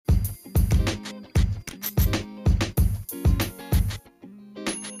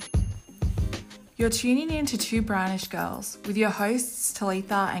You're tuning in to Two Brownish Girls with your hosts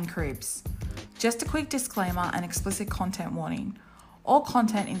Talitha and Cribs. Just a quick disclaimer and explicit content warning. All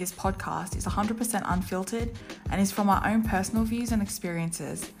content in this podcast is 100% unfiltered and is from our own personal views and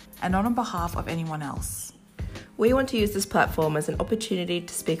experiences and not on behalf of anyone else. We want to use this platform as an opportunity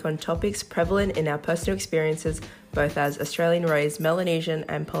to speak on topics prevalent in our personal experiences, both as Australian-raised Melanesian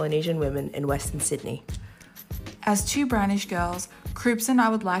and Polynesian women in Western Sydney. As two brownish girls, Cribs and I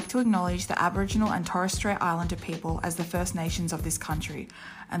would like to acknowledge the Aboriginal and Torres Strait Islander people as the First Nations of this country,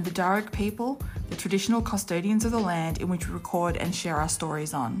 and the Darug people, the traditional custodians of the land in which we record and share our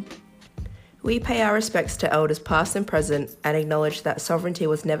stories on. We pay our respects to elders past and present and acknowledge that sovereignty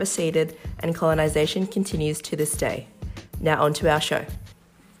was never ceded and colonisation continues to this day. Now on to our show.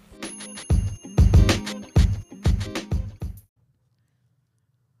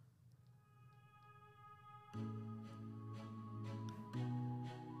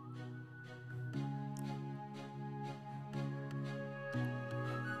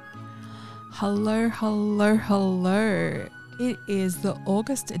 Hello. It is the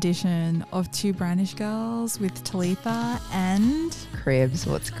August edition of Two Brownish Girls with Talitha and Cribs.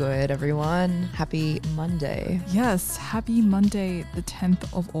 What's good, everyone? Happy Monday. Yes, happy Monday, the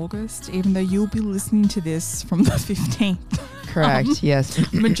 10th of August, even though you'll be listening to this from the 15th. Correct,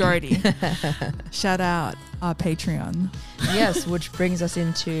 yes. Majority. Shout out our Patreon. Yes, which brings us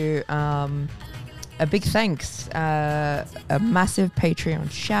into a big thanks, a massive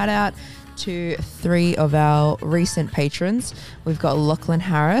Patreon shout out to three of our recent patrons. We've got Lachlan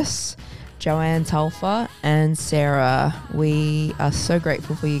Harris, Joanne Tulfa, and Sarah. We are so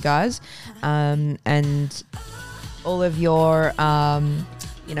grateful for you guys, and all of your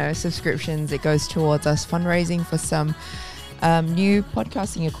subscriptions. It goes towards us fundraising for some new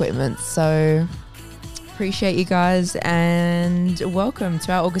podcasting equipment. So appreciate you guys, and welcome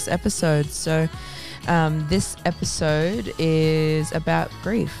to our August episode. So this episode is about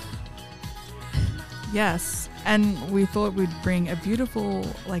grief. Yes, and we thought we'd bring a beautiful,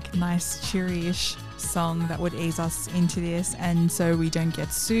 nice, cheery-ish song that would ease us into this, and so we don't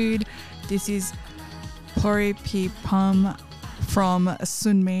get sued. This is Pori Pi Pum from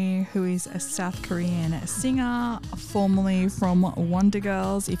Sunmi, who is a South Korean singer, formerly from Wonder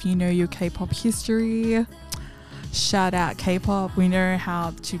Girls. If you know your K-pop history, shout out K-pop. We know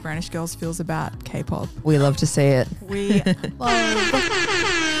how Two Brownish Girls feels about K-pop. We love to see it. We love.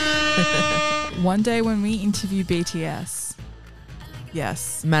 One day when we interview BTS,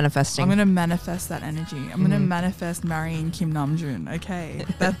 yes, manifesting. I'm going to manifest that energy. I'm going to manifest marrying Kim Namjoon. Okay.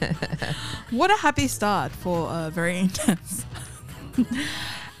 What a happy start for a very intense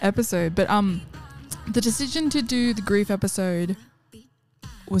episode. But the decision to do the grief episode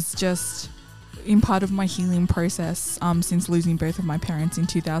was just in part of my healing process since losing both of my parents in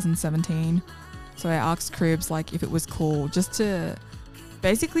 2017. So I asked Cribs if it was cool just to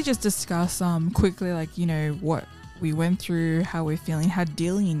basically just discuss quickly what we went through, how we're feeling, how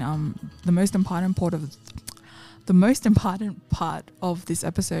dealing. The most important part of this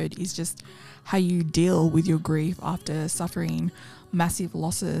episode is just how you deal with your grief after suffering massive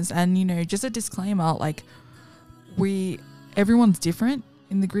losses. And just a disclaimer, everyone's different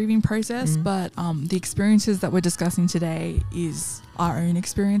in the grieving process, but the experiences that we're discussing today is our own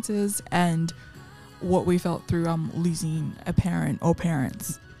experiences and what we felt through losing a parent or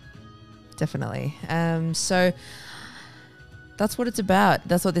parents. Definitely. So that's what it's about.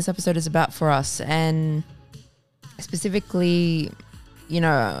 That's what this episode is about for us. And specifically,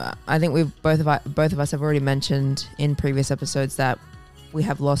 I think both of us have already mentioned in previous episodes that we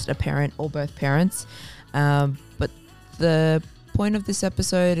have lost a parent or both parents. But the point of this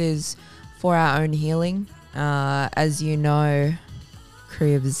episode is for our own healing. As you know,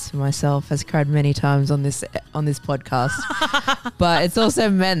 Cribs, myself, has cried many times on this podcast, but it's also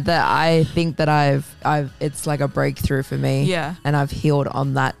meant that I think that I've it's like a breakthrough for me. Yeah, and I've healed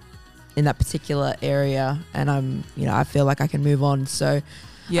on that in that particular area, and I feel like I can move on. So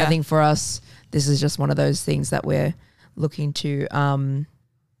yeah. I think for us, this is just one of those things that we're looking to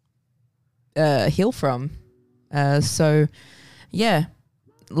heal from. So yeah,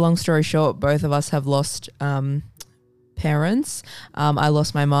 long story short, both of us have lost parents. I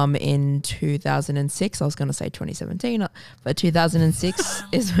lost my mum in 2006. I was going to say 2017, but 2006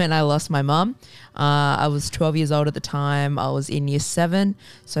 is when I lost my mum. I was 12 years old at the time. I was in year 7.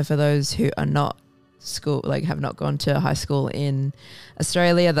 So for those who are not have not gone to high school in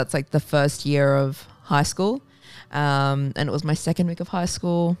Australia, that's the first year of high school. And it was my second week of high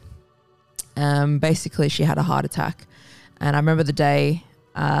school. Basically she had a heart attack. And I remember the day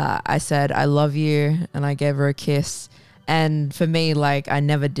I said, "I love you," and I gave her a kiss. And for me, I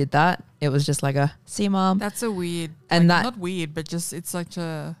never did that. It was just like a, see you, Mom. That's a weird, And like, that- not weird, but just it's such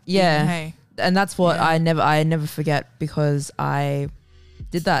a Yeah. Hey, And that's what Yeah. I never forget, because I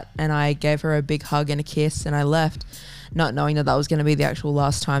did that and I gave her a big hug and a kiss and I left, not knowing that that was going to be the actual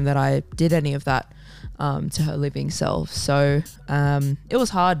last time that I did any of that to her living self. So it was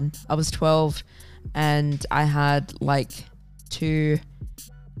hard. I was 12 and I had like 2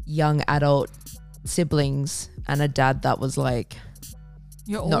 young adult siblings and a dad that was like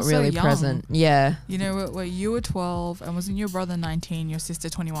you're not also really young. present. Yeah. You know what? You were 12, and wasn't your brother 19? Your sister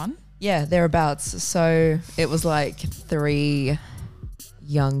 21? Yeah, thereabouts. So it was like 3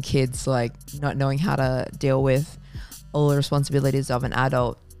 young kids, like not knowing how to deal with all the responsibilities of an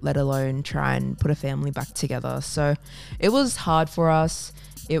adult, let alone try and put a family back together. So it was hard for us.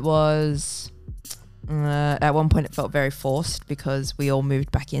 It was, at one point it felt very forced because we all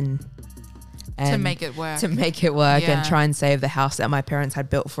moved back in To make it work. and Yeah. try and save the house that my parents had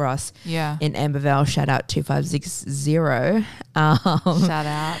built for us Yeah. in Ambervale. Shout out 2560. Shout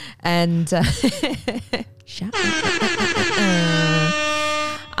out. And shout out.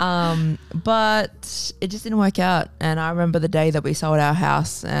 But it just didn't work out. And I remember the day that we sold our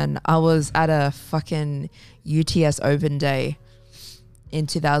house, and I was at a fucking UTS open day in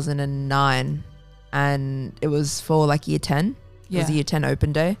 2009, and it was for like year 10. It was a Yeah. year 10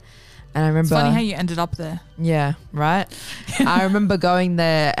 open day. And I remember, It's funny how you ended up there. yeah, right. I remember going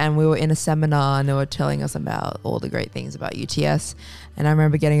there and we were in a seminar and they were telling us about all the great things about UTS. And I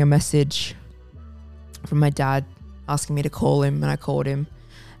remember getting a message from my dad asking me to call him, and I called him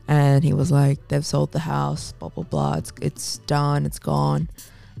and he was like, they've sold the house, blah, blah, blah. It's done. It's gone.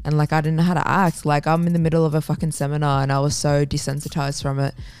 And like, I didn't know how to act. Like, I'm in the middle of a fucking seminar and I was so desensitized from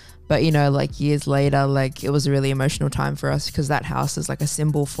it. But, you know, like years later, like it was a really emotional time for us because that house is like a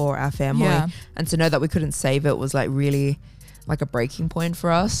symbol for our family. Yeah. And to know that we couldn't save it was like really like a breaking point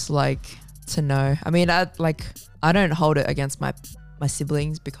for us. Like to know, I mean, I don't hold it against my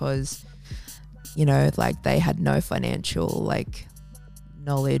siblings because, you know, like they had no financial like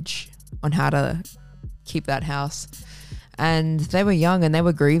knowledge on how to keep that house. And they were young and they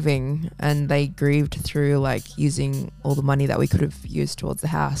were grieving, and they grieved through like using all the money that we could have used towards the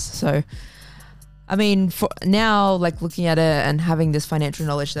house. So, I mean, for now, like looking at it and having this financial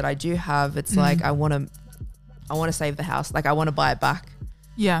knowledge that I do have, it's like I want to save the house. Like I want to buy it back.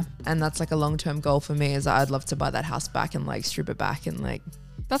 Yeah. And that's like a long-term goal for me, is I'd love to buy that house back and like strip it back and like,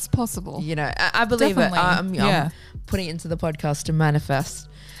 That's possible. you know, I believe Definitely. it. I'm putting it into the podcast to manifest.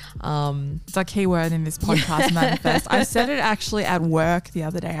 It's a key word in this podcast, manifest. I said it actually at work the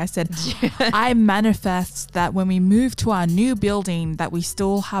other day. I said, I manifest that when we move to our new building that we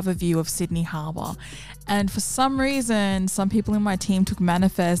still have a view of Sydney Harbour. And for some reason, some people in my team took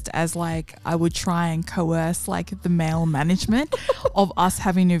manifest as like I would try and coerce like the male management of us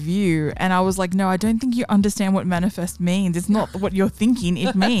having a view. And I was like, no, I don't think you understand what manifest means. It's not what you're thinking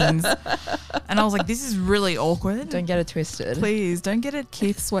it means. And I was like, this is really awkward. Don't get it twisted. Please don't get it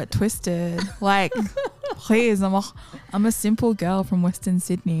Keith Sweat twisted. Like, please, I'm a simple girl from Western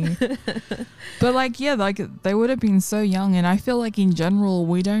Sydney. But like, yeah, like they would have been so young, and I feel like in general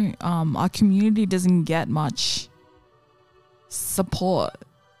we don't. Our community doesn't get much support,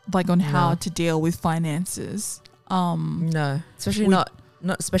 like on how to deal with finances. No, especially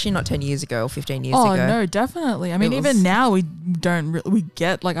We- not 10 years ago or 15 years Oh ago. no, definitely. I mean, It even was- now we don't. We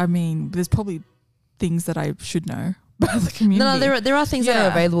get like. I mean, there's probably things that I should know about the community. No, there are things that are Yeah.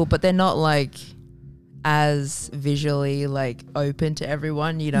 available, but they're not like as visually like open to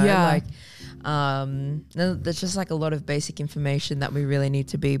everyone, you know. Yeah. Like there's just like a lot of basic information that we really need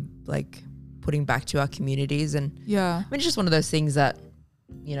to be like putting back to our communities. And Yeah. I mean, it's just one of those things that,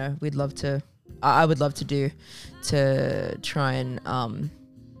 you know, I would love to do, to try and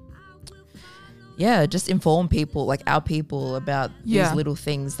just inform people, like our people, about Yeah. these little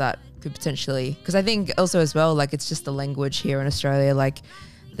things that could potentially, because I think also as well, like it's just the language here in Australia, like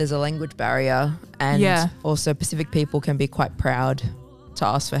there's a language barrier, and Yeah. also Pacific people can be quite proud to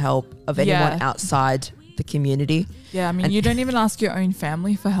ask for help of anyone Yeah. outside the community. Yeah, I mean, And- you don't even ask your own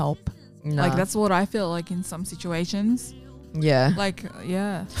family for help. No. Like, that's what I feel like in some situations. Yeah. Like,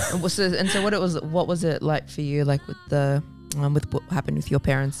 yeah. So what was it like for you, like with the with what happened with your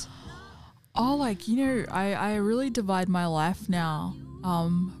parents? Oh, like, you know, I really divide my life now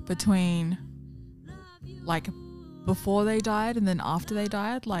between, like, before they died and then after they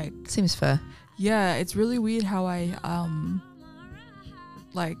died. Like, Seems fair. yeah, it's really weird how I,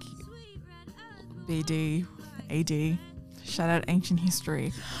 like, BD, AD, shout out ancient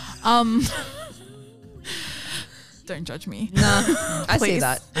history. Don't don't judge me. No, I see Please.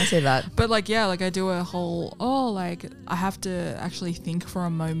 that. I see that. But like, yeah, like I do a whole, like I have to actually think for a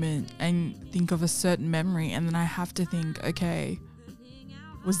moment and think of a certain memory. And then I have to think, okay,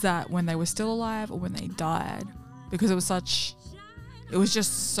 was that when they were still alive or when they died? Because it was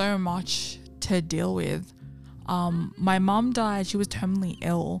just so much to deal with. My mum died, she was terminally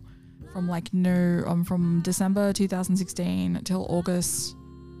ill from December 2016 till August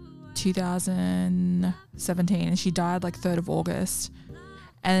 2017, and she died like 3rd of August.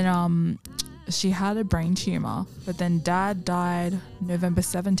 And she had a brain tumor, but then Dad died November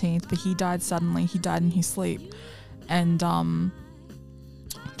 17th, but he died suddenly. He died in his sleep. And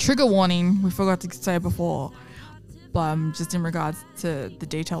trigger warning, we forgot to say before, just in regards to the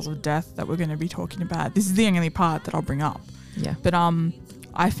details of death that we're going to be talking about. This is the only part that I'll bring up. Yeah. But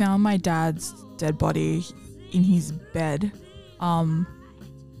I found my dad's dead body in his bed.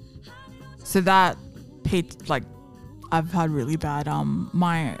 So that I've had really bad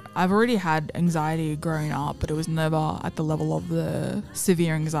I've already had anxiety growing up, but it was never at the level of the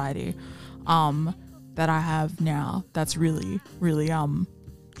severe anxiety that I have now. That's really, really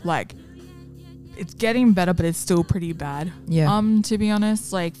like, it's getting better, but it's still pretty bad. Yeah. To be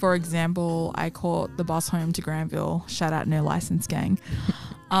honest, like, for example, I caught the bus home to Granville. Shout out No License Gang.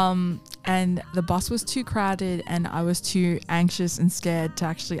 And the bus was too crowded and I was too anxious and scared to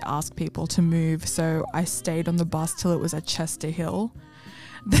actually ask people to move. So I stayed on the bus till it was at Chester Hill.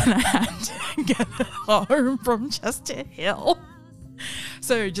 Then I had to get home from Chester Hill.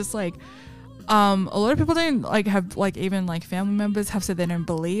 So just like, a lot of people don't have even family members have said they don't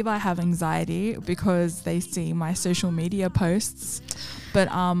believe I have anxiety because they see my social media posts. But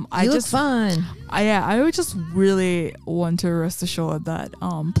I look just fine. I would just really want to rest assured that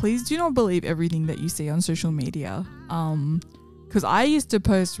please do not believe everything that you see on social media. Because I used to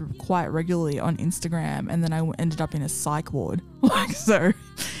post quite regularly on Instagram, and then I ended up in a psych ward. So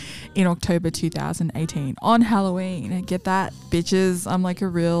in October 2018 on Halloween. Get that, bitches? I'm like a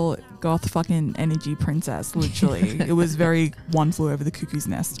real goth fucking energy princess, literally. It was very One Flew Over the Cuckoo's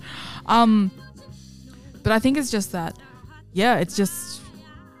Nest. But I think it's just that, yeah, it's just,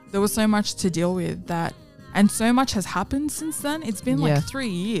 there was so much to deal with that, and so much has happened since then. It's been like 3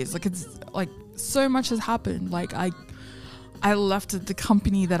 years. Like, it's like so much has happened. Like, I left the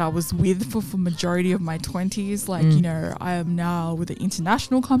company that I was with for majority of my 20s. Like, you know, I am now with an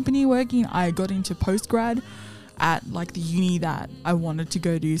international company working. I got into postgrad at like the uni that I wanted to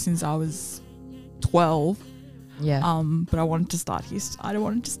go to since I was 12. Yeah. But I wanted to start I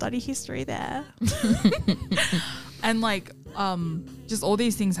wanted to study history there. And like, just all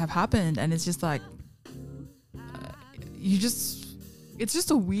these things have happened, and it's just like, it's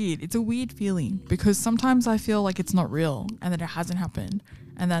just a weird feeling, because sometimes I feel like it's not real and that it hasn't happened.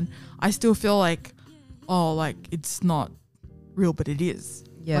 And then I still feel like, oh, like it's not real, but it is.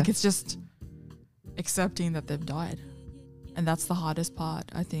 Yeah. Like, it's just accepting that they've died. And that's the hardest part,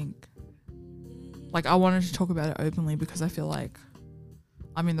 I think. Like, I wanted to talk about it openly because I feel like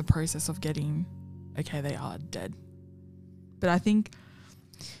I'm in the process of getting, okay, they are dead. But I think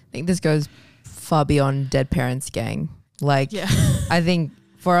this goes far beyond dead parents gang. Like, yeah. I think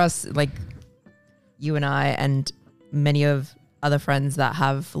for us, like you and I and many of other friends that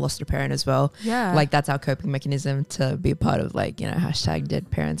have lost a parent as well. Yeah. Like, that's our coping mechanism to be a part of, like, you know, hashtag dead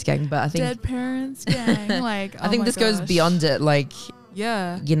parents gang. But I think dead parents gang. Like, I think this goes beyond it. Like,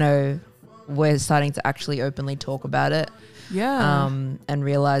 yeah, you know, we're starting to actually openly talk about it. Yeah. And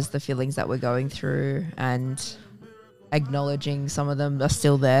realize the feelings that we're going through, and acknowledging some of them are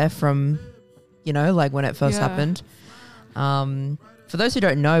still there from, you know, like when it first happened. For those who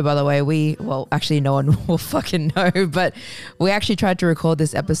don't know, by the way, actually no one will fucking know, but we actually tried to record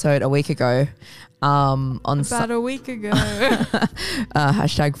this episode a week ago. About a week ago.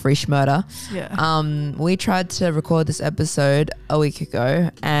 Hashtag free schmurder. Yeah. We tried to record this episode a week ago,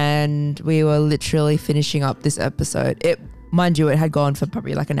 and we were literally finishing up this episode. Mind you, it had gone for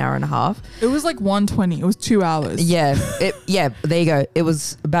probably like an hour and a half. It was like 1:20. It was 2 hours. Yeah. There you go. It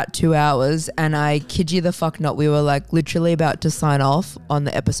was about 2 hours, and I kid you the fuck not, we were like literally about to sign off on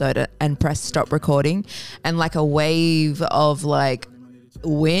the episode and press stop recording, and like a wave of like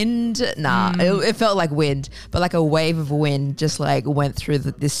wind. It felt like wind, but like a wave of wind just like went through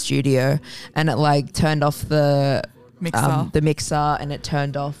this studio, and it like turned off the mixer, and it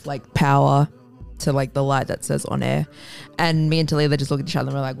turned off like power to like the light that says on air, and me and Talia just looked at each other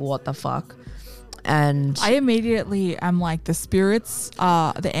and we're like, what the fuck? And I immediately am like, the spirits,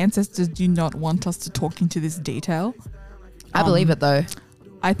 the ancestors do not want us to talk into this detail. I believe it though.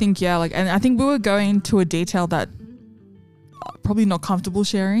 I think, yeah, like, and I think we were going to a detail that probably not comfortable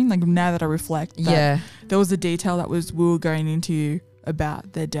sharing. Like now that I reflect, that there was a detail that we were going into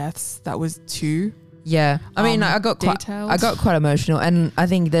about their deaths that was too. Yeah, I mean, I got quite emotional, and I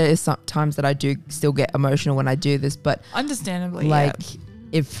think there is some times that I do still get emotional when I do this, but understandably, like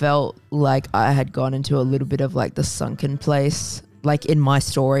it felt like I had gone into a little bit of like the sunken place, like in my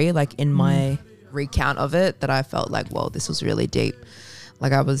story, like in my recount of it, that I felt like, well, this was really deep.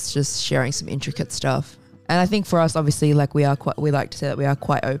 Like I was just sharing some intricate stuff. And I think for us, obviously, like we like to say that we are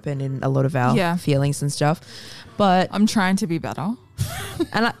quite open in a lot of our feelings and stuff. But I'm trying to be better.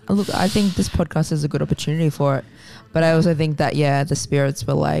 And I think this podcast is a good opportunity for it. But I also think that, the spirits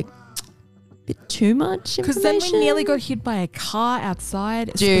were like, a bit too much information. Because then we nearly got hit by a car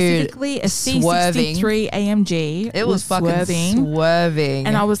outside. Dude, specifically a C63 AMG. It was fucking swerving.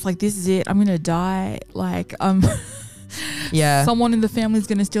 And I was like, this is it. I'm going to die. Like, someone in the family is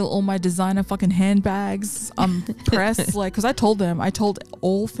going to steal all my designer fucking handbags. Press, like, because I told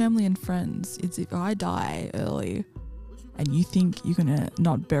all family and friends, it's if I die early and you think you're going to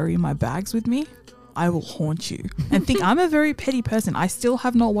not bury my bags with me, I will haunt you. And think I'm a very petty person. I still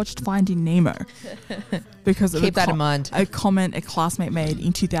have not watched Finding Nemo because of keep that in mind. A comment a classmate made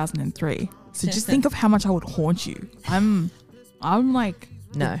in 2003. So just think of how much I would haunt you. I'm like,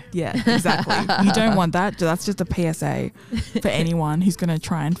 no. Yeah, exactly. You don't want that. That's just a PSA for anyone who's going to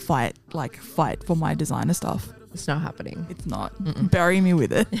try and fight for my designer stuff. It's not happening. It's not. Mm-mm. Bury me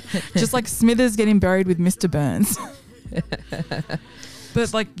with it. Just like Smithers getting buried with Mr. Burns.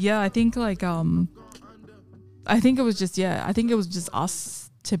 But like, I think like, I think it was just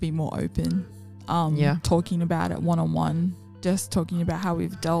us to be more open. Talking about it one-on-one, just talking about how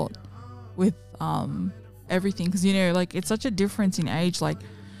we've dealt with, everything, because like it's such a difference in age. Like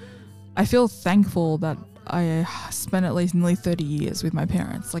I feel thankful that I spent at least nearly 30 years with my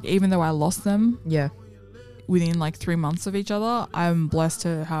parents. Like even though I lost them within like 3 months of each other, I'm blessed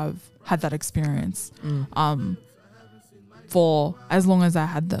to have had that experience for as long as I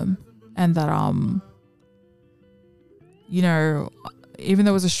had them. And that even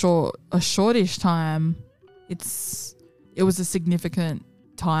though it was a shortish time, it was a significant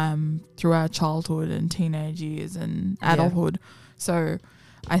time through our childhood and teenage years and adulthood. So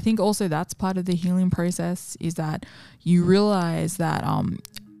I think also that's part of the healing process, is that you realize that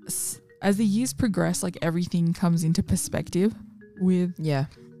as the years progress, like everything comes into perspective with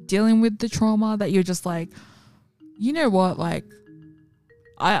dealing with the trauma, that you're just like, you know what, like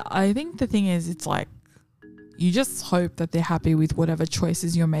I think the thing is, it's like you just hope that they're happy with whatever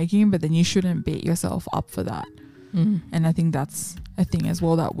choices you're making, but then you shouldn't beat yourself up for that. And I think that's a thing as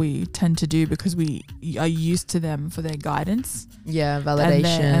well that we tend to do, because we are used to them for their guidance.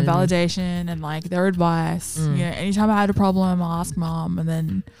 Validation and like their advice. Anytime I had a problem, I ask mom. And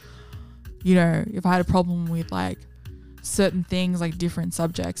then, if I had a problem with like certain things, like different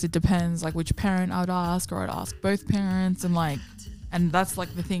subjects, it depends like which parent I would ask, or I'd ask both parents. And like, and that's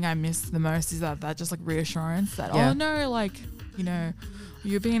like the thing I miss the most, is that just like reassurance that, oh no, like,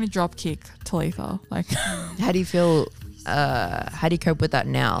 you're being a drop kick, Talitha. Like, how do you feel? How do you cope with that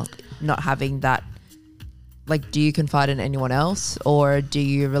now? Not having that, like, do you confide in anyone else, or do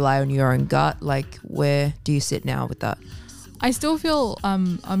you rely on your own gut? Like, where do you sit now with that? I still feel,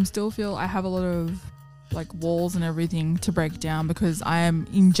 I have a lot of like walls and everything to break down, because I am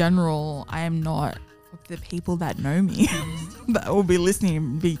not the people that know me that will be listening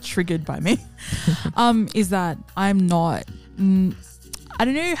and be triggered by me. Is that I'm not. I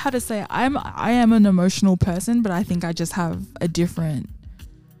don't know how to say it. I am an emotional person, but I think I just have a different.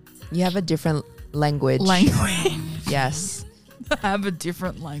 You have a different language. Yes. I have a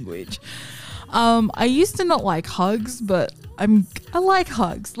different language. I used to not like hugs, but I like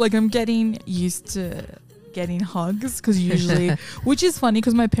hugs. Like I'm getting used to getting hugs, because usually, which is funny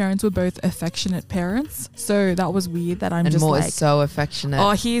because my parents were both affectionate parents, so that was weird that I'm and just more like is so affectionate.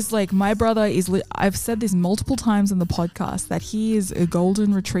 Oh, he's like, my brother is I've said this multiple times on the podcast that he is a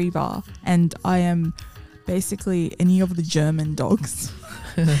golden retriever and I am basically any of the German dogs.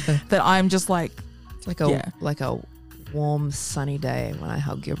 That I'm just like, it's like a warm sunny day when I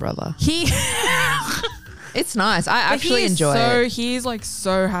hug your brother. It's nice. I actually enjoy it. He's like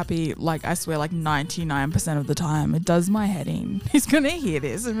so happy. Like I swear, like 99% of the time, it does my head in. He's gonna hear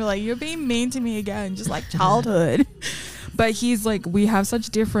this and be like, "You're being mean to me again," just like childhood. But he's like, we have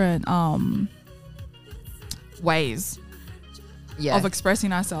such different ways of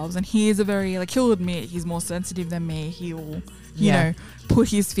expressing ourselves, and he is a very like, he'll admit he's more sensitive than me. He'll you know put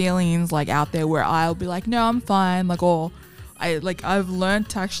his feelings like out there, where I'll be like, "No, I'm fine." Like, or I've learned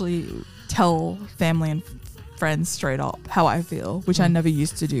to actually tell family and friends straight up how I feel, which I never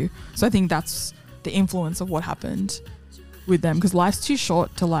used to do. So I think that's the influence of what happened with them, because life's too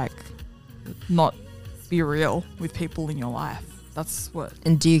short to like not be real with people in your life. That's what.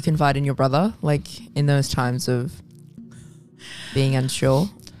 And do you confide in your brother, like in those times of being unsure?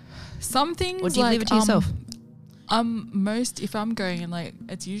 Some things, Or do you like, leave it to yourself? Most, if I'm going, like,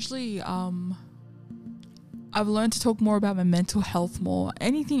 it's usually I've learned to talk more about my mental health more.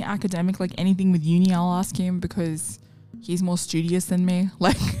 Anything academic, like anything with uni, I'll ask him because he's more studious than me.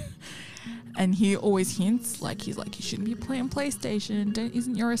 Like, and he always hints, like, he's like, you shouldn't be playing PlayStation.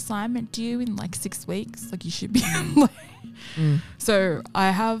 Isn't your assignment due in like 6 weeks? Like, you should be. Like, so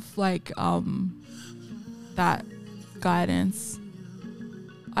I have like that guidance.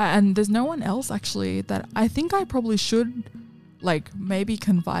 And there's no one else actually that I think I probably should like maybe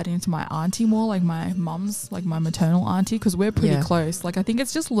confide into my auntie more, like my mum's, like my maternal auntie, because we're pretty close. Like, I think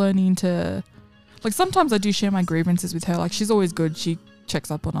it's just learning to, like, sometimes I do share my grievances with her. Like, she's always good. She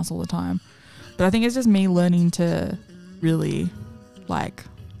checks up on us all the time. But I think it's just me learning to really like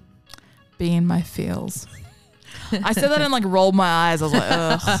be in my feels. I said that and like rolled my eyes. I was like,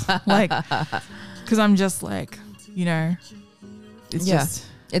 ugh. Like, because I'm just like, you know, it's just.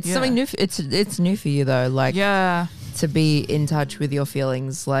 It's something new. It's new for you though. Like, to be in touch with your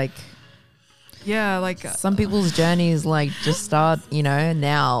feelings. Like, like some people's journeys like just start, you know,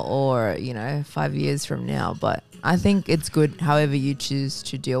 now or, you know, 5 years from now. But I think it's good however you choose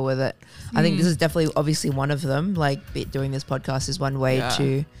to deal with it. I think this is definitely obviously one of them. Like, doing this podcast is one way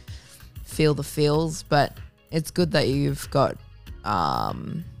to feel the feels, but it's good that you've got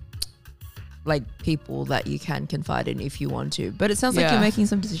like people that you can confide in if you want to. But it sounds like you're making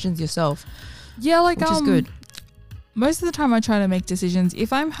some decisions yourself. Yeah, like which is good. Most of the time I try to make decisions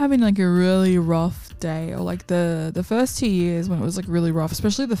if I'm having like a really rough day, or like the first 2 years when it was like really rough,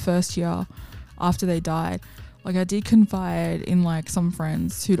 especially the first year after they died. Like, I did confide in like some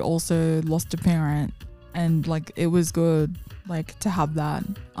friends who'd also lost a parent, and like it was good like to have that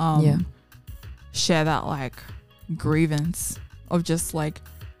share that like grievance of just like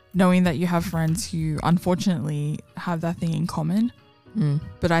knowing that you have friends who unfortunately have that thing in common.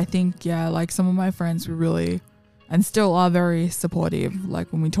 But I think like some of my friends were really and still are very supportive.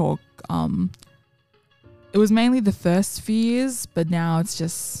 Like, when we talk, it was mainly the first few years, but now it's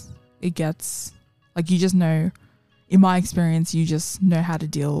just, it gets like, you just know, in my experience, you just know how to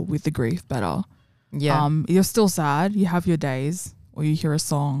deal with the grief better. You're still sad, you have your days, or you hear a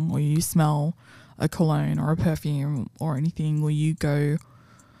song, or you smell a cologne or a perfume or anything, or you go,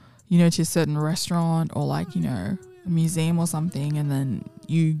 you know, to a certain restaurant or like, you know, a museum or something, and then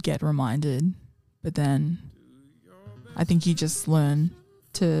you get reminded. But then I think you just learn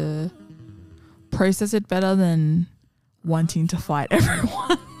to process it better than wanting to fight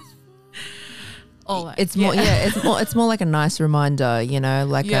everyone. It's more like a nice reminder, you know,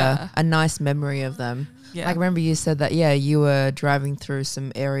 like a nice memory of them. Like, I remember you said that you were driving through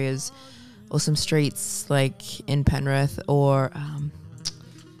some areas or some streets like in Penrith, or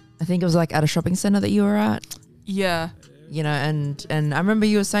I think it was like at a shopping centre that you were at. You know, and I remember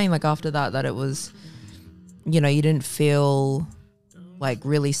you were saying like after that it was, you know, you didn't feel like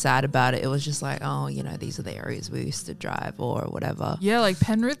really sad about it. It was just like, oh, you know, these are the areas we used to drive or whatever. Like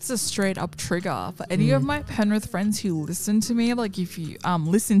Penrith's a straight up trigger for any of my Penrith friends who listen to me. Like, if you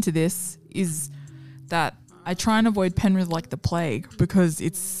listen to this, is that I try and avoid Penrith like the plague, because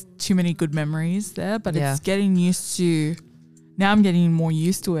it's too many good memories there. But it's getting used to, now I'm getting more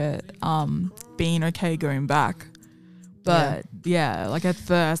used to it, being okay going back. But like at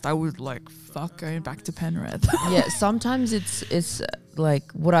first I would like, fuck going back to Penrith. Sometimes it's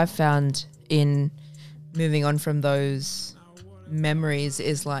like what I've found in moving on from those memories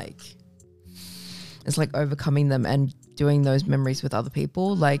is like, it's like overcoming them and doing those memories with other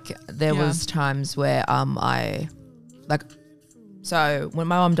people. Like, there was times where I like, so when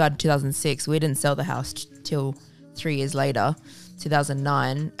my mum died in 2006, we didn't sell the house till 3 years later,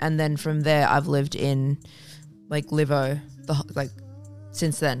 2009, and then from there I've lived in like Livo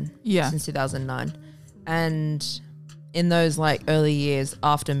since then, since 2009. And in those like early years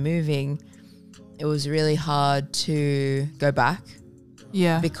after moving, it was really hard to go back,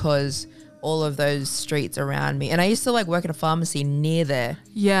 because all of those streets around me, and I used to like work at a pharmacy near there,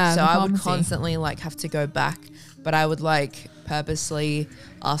 so I would constantly like have to go back, but I would like purposely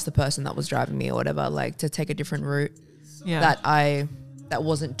ask the person that was driving me or whatever, like, to take a different route that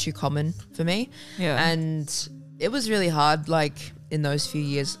wasn't too common for me. And it was really hard, like, in those few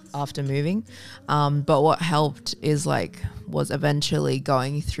years after moving. But what helped was eventually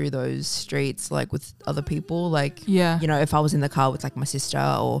going through those streets, like, with other people. Like, you know, if I was in the car with like my sister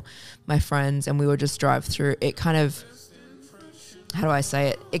or my friends and we would just drive through, it kind of, how do I say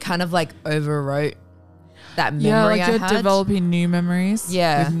it? It kind of like overwrote that memory Yeah, like I you're had. developing new memories.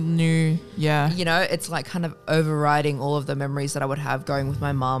 Yeah. With new, yeah. You know, it's like kind of overriding all of the memories that I would have going with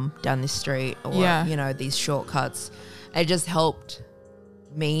my mum down this street or, Yeah. you know, these shortcuts. It just helped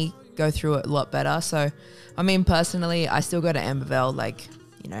me go through it a lot better. So, I mean, personally, I still go to Ambervale, like,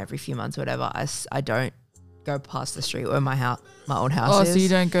 you know, every few months or whatever. I don't go past the street where my own house Oh, is. so you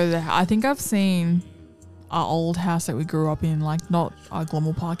don't go there. I think I've seen our old house that we grew up in, like not our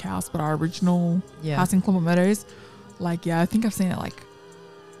Glomel Park house, but our original house in Clement Meadows. Like, yeah, I think I've seen it like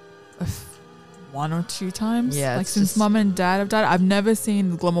one or two times. Yeah, like it's since just- mum and dad have died. I've never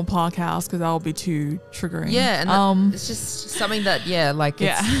seen the Glomel Park house because that will be too triggering. Yeah, and it's just something that, like,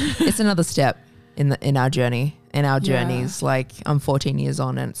 Yeah. it's another step in our journey, Yeah. journeys. Like, I'm 14 years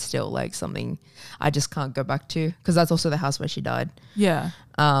on and it's still like something I just can't go back to because that's also the house where she died. Yeah.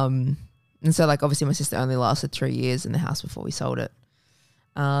 And so, like, obviously my sister only lasted 3 years in the house before we sold it.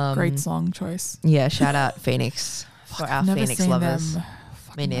 Great song choice. Yeah, shout out Phoenix for our I've never Phoenix seen lovers. them.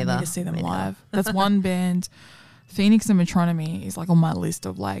 Me I neither. need to see them Me neither. live. That's one band. Phoenix and Metronomy is like on my list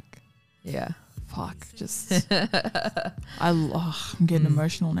of like, Yeah. fuck, just I'm getting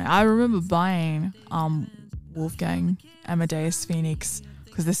emotional now. I remember buying Wolfgang Amadeus Phoenix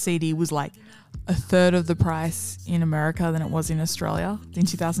because the CD was like a third of the price in America than it was in Australia in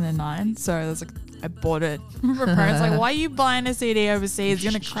 2009. So I was like, I bought it. My parents like, why are you buying a CD overseas?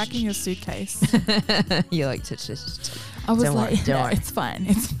 You're gonna crack in your suitcase. You like to I was Don't like, worry, don't no, worry. it's fine,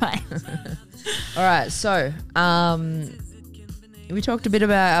 it's fine. All right, so we talked a bit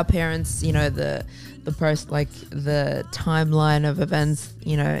about our parents, you know, the timeline of events,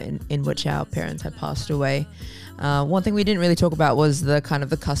 you know, in which our parents had passed away. One thing we didn't really talk about was the kind of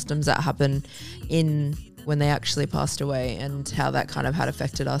the customs that happen in when they actually passed away and how that kind of had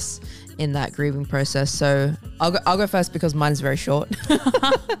affected us in that grieving process. So I'll go first because mine's very short.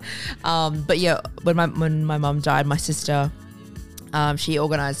 But yeah, when my mum died, my sister, she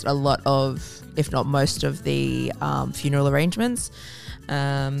organized a lot of, if not most of the funeral arrangements.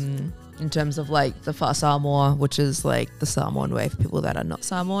 In terms of like the Fa Samoa, which is like the Samoan way for people that are not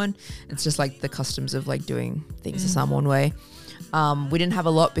Samoan. It's just like the customs of like doing things the Samoan way. We didn't have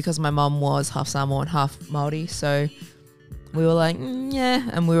a lot because my mum was half Samoan, half Māori. So we were like, yeah.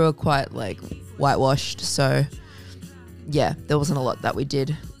 And we were quite like whitewashed. So yeah, there wasn't a lot that we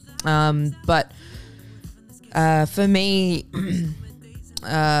did. But for me,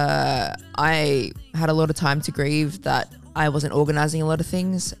 I had a lot of time to grieve that I wasn't organizing a lot of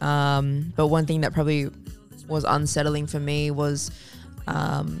things. But one thing that probably was unsettling for me was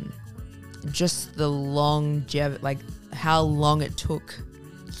just the longevity, like how long it took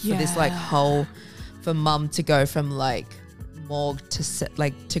for this like whole, for mum to go from like morgue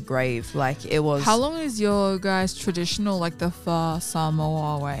to grave. Like it was. How long is your guys' traditional, like the Fa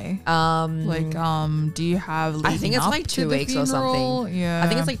Samoa way? Do you have? I think it's like 2 weeks or something. Yeah, I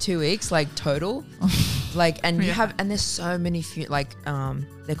think it's like 2 weeks, like total. Like, and you have, and there's so many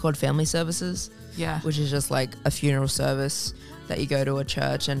they're called family services. Yeah, Which is just like a funeral service that you go to a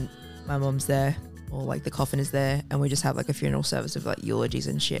church and my mom's there, or like the coffin is there, and we just have like a funeral service of like eulogies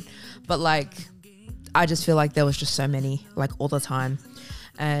and shit. But like, I just feel like there was just so many, like all the time.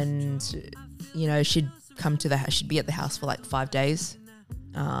 And, you know, she'd come to the house, she'd be at the house for like 5 days.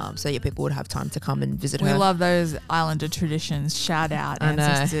 So yeah, people would have time to come and visit we her. love those Islander traditions. Shout out I know.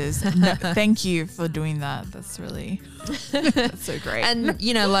 ancestors. No, thank you for doing that. That's really, that's so great. And,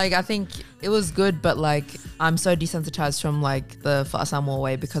 you know, like, I think it was good, but like, I'm so desensitized from like the Fa Samoa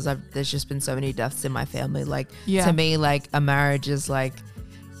way because there's just been so many deaths in my family. Like, to me, like a marriage is like,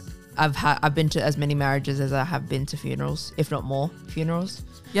 I've been to as many marriages as I have been to funerals, if not more funerals.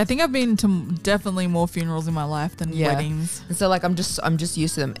 Yeah, I think I've been to definitely more funerals in my life than weddings. And so like I'm just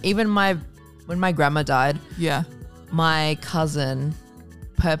used to them. Even when my grandma died, Yeah. my cousin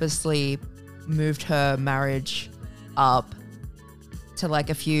purposely moved her marriage up to like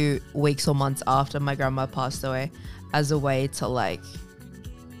a few weeks or months after my grandma passed away as a way to like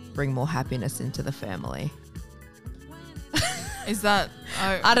bring more happiness into the family. Is that?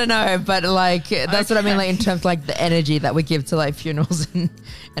 I don't know, but like that's what I mean. Like in terms of like the energy that we give to like funerals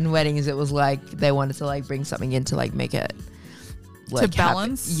and weddings, it was like they wanted to like bring something in to like make it like to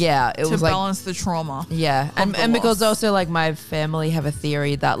balance. Yeah, it to was like balance the trauma. yeah, and the because loss. also like my family have a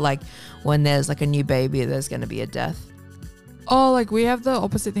theory that like when there's like a new baby, there's going to be a death. Oh, like we have the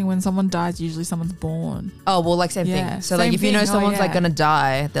opposite thing. When someone dies, usually someone's born. Oh well, like same Yeah, thing. So like same if you know thing. Oh, someone's like yeah. gonna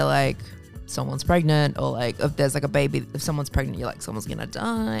die, they're like someone's pregnant, or like if there's like a baby, if someone's pregnant, you're like someone's gonna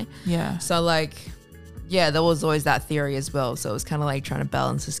die. Yeah. So like, yeah, there was always that theory as well. So it was kind of like trying to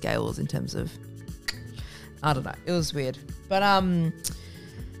balance the scales in terms of, I don't know, it was weird. But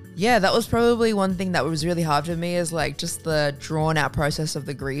Yeah, that was probably one thing that was really hard for me, is like just the drawn out process of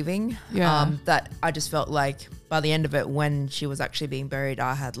the grieving. Yeah. That I just felt like by the end of it, when she was actually being buried,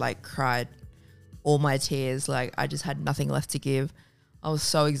 I had like cried all my tears. Like I just had nothing left to give. I was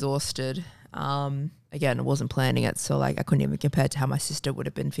so exhausted. Again, I wasn't planning it, so like I couldn't even compare to how my sister would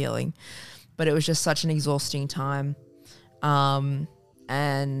have been feeling. But it was just such an exhausting time. And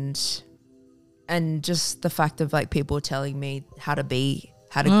just the fact of like people telling me how to grieve.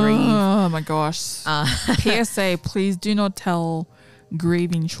 Oh my gosh. PSA, please do not tell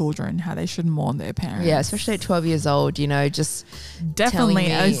grieving children how they should mourn their parents. Yeah, especially at 12 years old, you know, just definitely,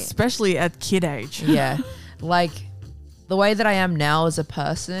 telling me, especially at kid age. Yeah. Like the way that I am now as a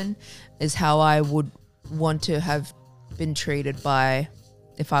person is how I would want to have been treated by,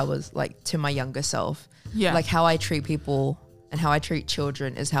 if I was like to my younger self. Yeah. Like how I treat people and how I treat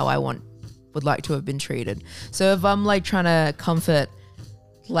children is how I would like to have been treated. So if I'm like trying to comfort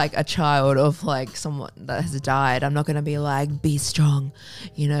like a child of like someone that has died, I'm not going to be like, be strong,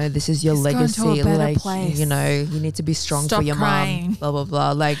 you know, this is your legacy, like place. You know, you need to be strong Stop for your crying. mom, blah blah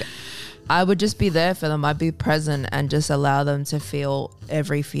blah. Like I would just be there for them. I'd be present and just allow them to feel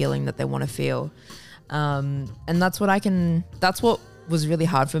every feeling that they want to feel. And that's what was really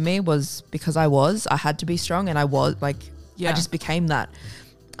hard for me, was because I had to be strong, and I was like, I just became that.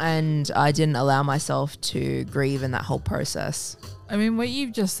 And I didn't allow myself to grieve in that whole process. I mean, what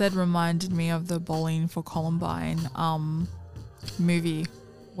you've just said reminded me of the Bowling for Columbine movie,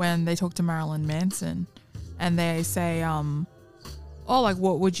 when they talk to Marilyn Manson and they say, like,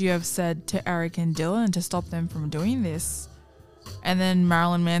 what would you have said to Eric and Dylan to stop them from doing this? And then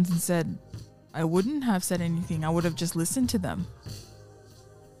Marilyn Manson said, I wouldn't have said anything. I would have just listened to them.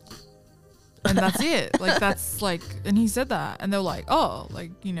 And that's it. Like, that's like, and he said that, and they're like, oh, like,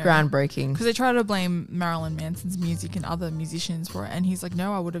 you know, groundbreaking. because they try to blame Marilyn Manson's music and other musicians for it, and he's like,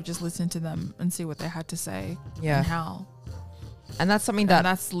 no, I would have just listened to them and see what they had to say. Yeah. And how. And that's something that And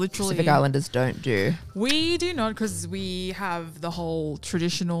that's literally Pacific Islanders don't do. we do not, because we have the whole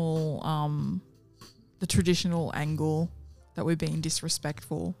traditional angle that we're being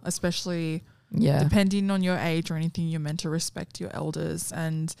disrespectful, especially depending on your age or anything. You're meant to respect your elders,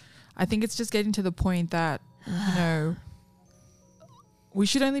 and I think it's just getting to the point that, you know, we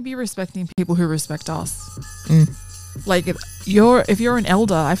should only be respecting people who respect us. Like if you're an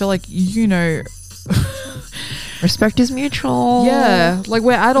elder, I feel like, you know, Respect is mutual. yeah, like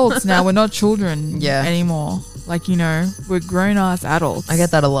we're adults now. We're not children anymore. Like, you know, we're grown ass adults. I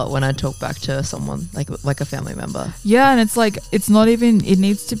get that a lot when I talk back to someone, like a family member. Yeah, and it's like, it's not even, it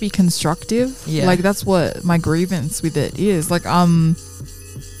needs to be constructive. Yeah. Like, that's what my grievance with it is. Like,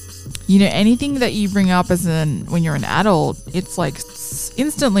 you know, anything that you bring up when you're an adult, it's like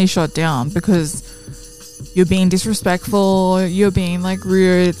instantly shot down because you're being disrespectful, you're being like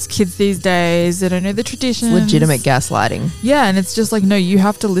rude. It's kids these days, they don't know the traditions. Legitimate gaslighting. Yeah, and it's just like, no, you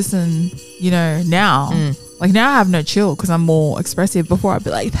have to listen, you know, now. Like, now I have no chill because I'm more expressive. Before I'd be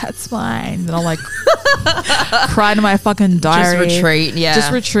like, that's fine. Then I'll like cry to my fucking diary. Just retreat,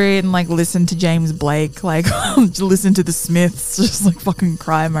 Just retreat and like listen to James Blake, like listen to the Smiths, just like fucking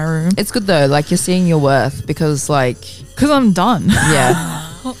cry in my room. It's good though, like you're seeing your worth because I'm done.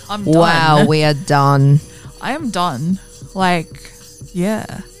 Yeah. I'm done. Wow, we are done. I am done. Like,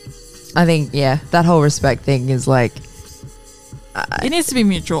 yeah. I think, that whole respect thing is like... it needs to be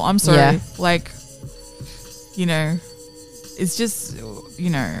mutual. I'm sorry. Yeah. Like, you know, it's just, you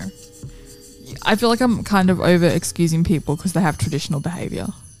know, I feel like I'm kind of over excusing people because they have traditional behavior.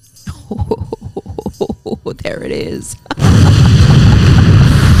 There it is.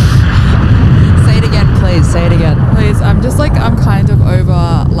 Say it again, please. Say it again. Please. I'm just like, I'm kind of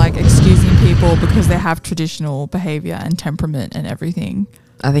over like excusing people because they have traditional behavior and temperament and everything.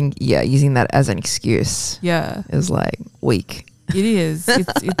 I think, using that as an excuse is like weak. It is.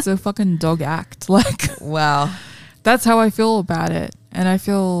 It's a fucking dog act. Like, wow. That's how I feel about it. And I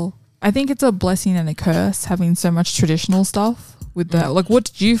think it's a blessing and a curse having so much traditional stuff with that. Like, what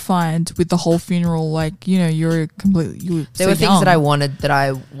did you find with the whole funeral? Like, you know, there were things that I wanted that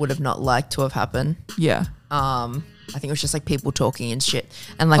I would have not liked to have happened. Yeah. I think it was just like people talking and shit.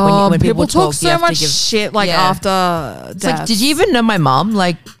 And like when people talk so much shit like after it's like, did you even know my mom?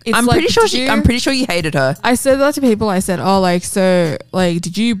 Like, I'm like, pretty sure you hated her. I said that to people. I said, oh, like, so like,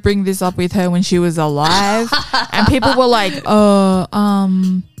 did you bring this up with her when she was alive? And people were like,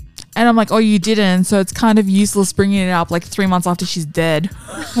 and I'm like, oh, you didn't. So it's kind of useless bringing it up like 3 months after she's dead.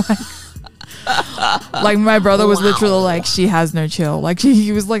 Like my brother was literally like, she has no chill. Like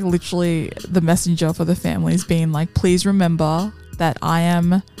he was like literally the messenger for the families, being like, please remember that I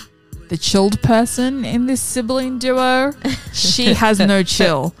am the chilled person in this sibling duo. She has no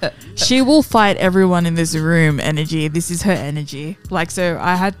chill. She will fight everyone in this room energy. This is her energy. Like, so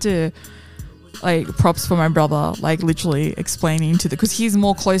I had to, like, props for my brother, like, literally explaining to because he's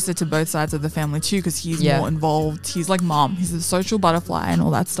more closer to both sides of the family too, because he's more involved. He's like mom. He's a social butterfly and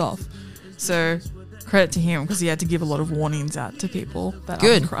all that stuff. So credit to him, because he had to give a lot of warnings out to people that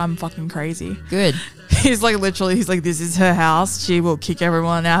I'm fucking crazy. Good. He's like, literally, he's like, this is her house. She will kick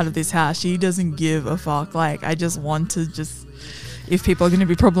everyone out of this house. She doesn't give a fuck. Like, I just want to if people are going to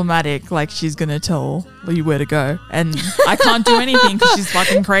be problematic, like, she's going to tell you where to go. And I can't do anything because she's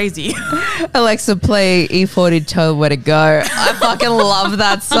fucking crazy. Alexa, play E40, tell her where to go. I fucking love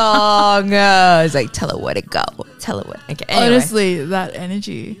that song. It's like, tell her where to go. Tell her where. Okay, anyway. Honestly, that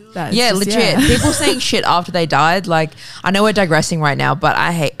energy. Yeah, legit. Yeah. People saying shit after they died. Like, I know we're digressing right now, but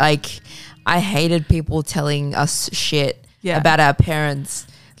I hated people telling us shit about our parents.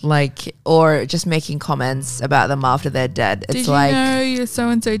 Like, or just making comments about them after they're dead. It's like, did you know so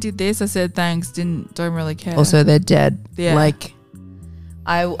and so did this? I said thanks. Don't really care. Also, they're dead. Yeah. Like,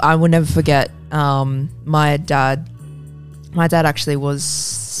 I will never forget. My dad actually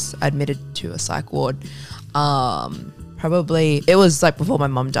was admitted to a psych ward. Probably it was like before my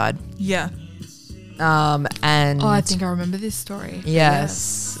mom died. Yeah. And I think I remember this story.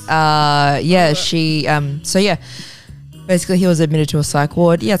 Yes. She. So yeah. Basically, he was admitted to a psych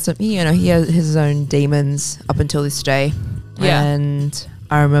ward. He had he has his own demons up until this day. Yeah. And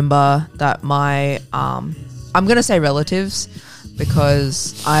I remember that my, I'm going to say relatives,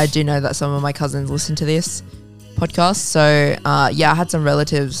 because I do know that some of my cousins listen to this podcast. So, I had some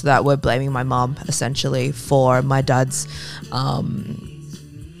relatives that were blaming my mum, essentially, for my dad's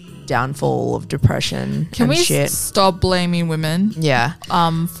downfall of depression. Can we stop blaming women? Yeah.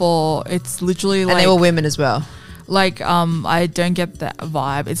 For it's literally like, and they were women as well. Like, I don't get that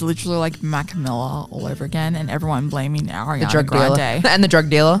vibe. It's literally like Mac Miller all over again, and everyone blaming Ariana Grande. And the drug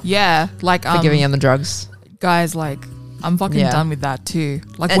dealer. Yeah. Like, for giving him the drugs. Guys, like, I'm fucking done with that too.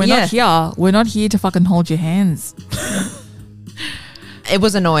 Like, we're not here. We're not here to fucking hold your hands. It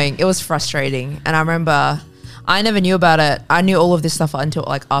was annoying. It was frustrating. And I remember I never knew about it. I knew all of this stuff until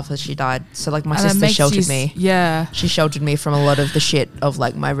like after she died. So like my sister sheltered me. Yeah. She sheltered me from a lot of the shit of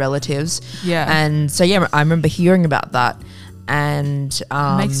like my relatives. Yeah. And so I remember hearing about that. And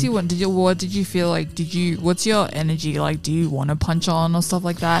makes you want. What did you feel like? What's your energy like? Do you want to punch on or stuff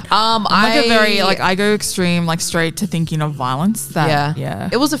like that? I go extreme, like straight to thinking of violence. Yeah.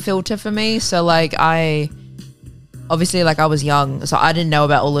 It was a filter for me. So like obviously, like I was young, so I didn't know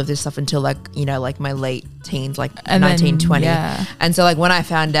about all of this stuff until like, like my late teens, like 19, 20. Yeah. And so like when I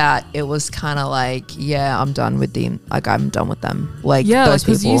found out, it was kind of like, I'm done with them. Like I'm done with them. Like those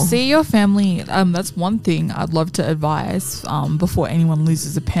people. Because you see your family. That's one thing I'd love to advise before anyone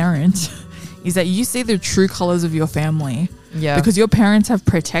loses a parent is that you see the true colors of your family. Yeah. Because your parents have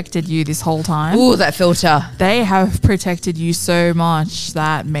protected you this whole time. Ooh, that filter. They have protected you so much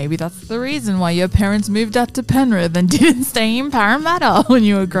that maybe that's the reason why your parents moved out to Penrith and didn't stay in Parramatta when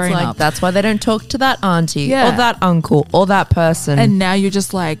you were growing up. That's why they don't talk to that auntie or that uncle or that person. And now you're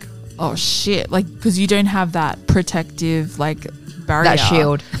just like, oh shit. Like, because you don't have that protective, like, barrier.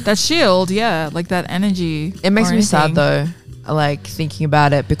 That shield, yeah. Like that energy. It makes me sad though, like thinking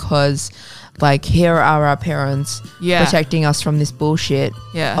about it, because like here are our parents protecting us from this bullshit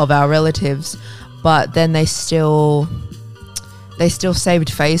of our relatives, but then they still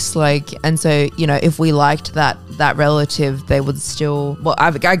saved face, like, and so if we liked that relative, they would still, well,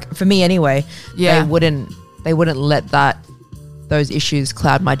 for me anyway, they wouldn't let those issues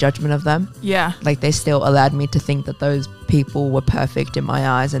cloud my judgment of them. Yeah, like they still allowed me to think that those people were perfect in my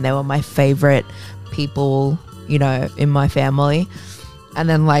eyes and they were my favorite people, in my family. And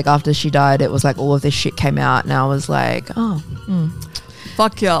then like after she died, it was like all of this shit came out and I was like,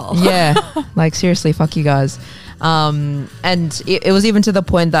 fuck y'all. Yeah. Like seriously, fuck you guys. And it was even to the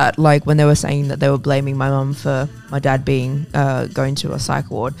point that like when they were saying that they were blaming my mum for my dad being going to a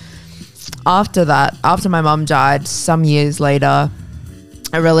psych ward. After my mum died, some years later,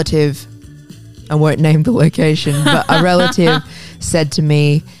 a relative, I won't name the location, but a relative said to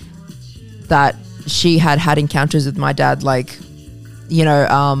me that she had encounters with my dad, like,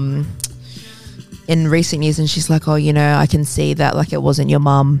 in recent years, and she's like, oh, I can see that, like, it wasn't your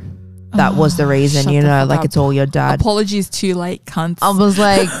mum that was the reason, like it's all your dad. Apologies too late, cunts. I was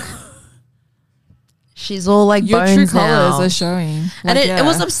like, she's all like your bones true colors now. are showing, and it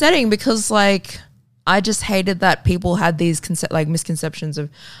was upsetting because like I just hated that people had these misconceptions of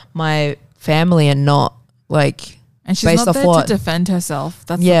my family and not like And she's Based not off there what? to defend herself.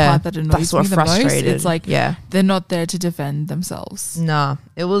 That's Yeah, the part that annoys that's what me the most. frustrated. It's like Yeah. they're not there to defend themselves. Nah,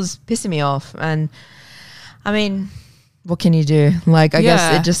 it was pissing me off. And I mean, what can you do? Like, I guess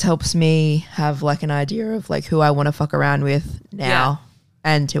Yeah. it just helps me have like an idea of like who I want to fuck around with now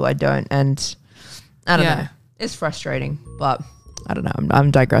and who I don't. And I don't know. It's frustrating, but I don't know.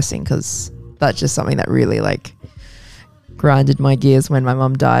 I'm digressing because that's just something that really like grinded my gears when my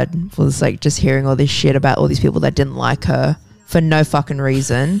mum died. Was like just hearing all this shit about all these people that didn't like her for no fucking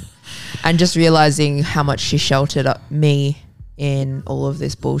reason, and just realizing how much she sheltered up me in all of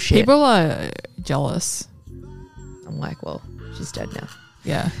this bullshit. People are jealous. I'm like, well, she's dead now.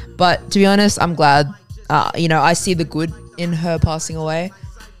 Yeah. But to be honest, I'm glad. You know, I see the good in her passing away.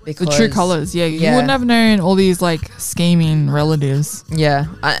 The Because true colors. Yeah. You Yeah. wouldn't have known all these like scheming relatives. Yeah,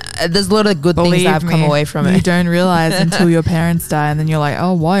 there's a lot of good things Believe that have come me, away from you it. don't realize until your parents die, and then you're like,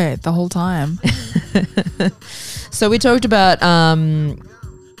 oh, what? The whole time. So we talked about,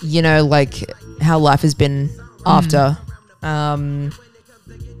 you know, like how life has been after.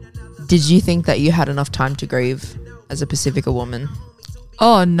 Did you think that you had enough time to grieve as a Pacifica woman,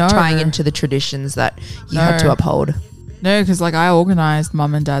 Oh, no. tying into the traditions that you had to No. uphold? No, because like I organized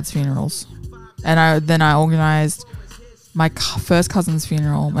mum and dad's funerals, and I organized my first cousin's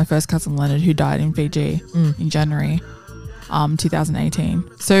funeral. My first cousin Leonard, who died in Fiji in January, 2018.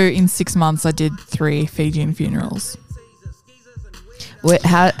 So in 6 months, I did 3 Fijian funerals. Wait,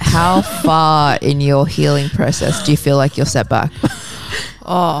 how far in your healing process do you feel like you're set back?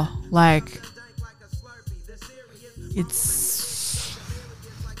 Oh, like it's.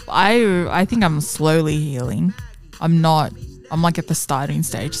 I think I'm slowly healing. I'm like at the starting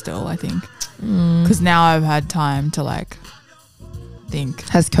stage still, I think, because now I've had time to like think.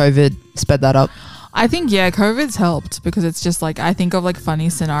 Has COVID sped that up? I think, yeah, COVID's helped, because it's just like I think of like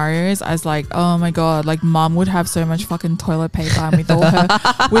funny scenarios as like, oh my god, like mum would have so much fucking toilet paper, and with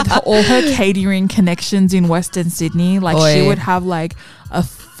all her catering connections in Western Sydney, like she Oi. would have like a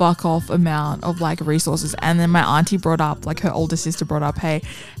fuck off amount of like resources. And then my auntie brought up, like her older sister brought up, hey,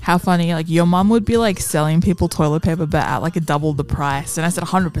 how funny, like your mum would be like selling people toilet paper but at like a double the price. And I said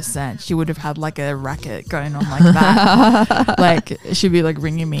 100%, she would have had like a racket going on like that. Like she'd be like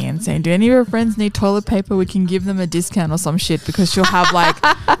ringing me and saying, do any of your friends need toilet paper? We can give them a discount or some shit, because she'll have like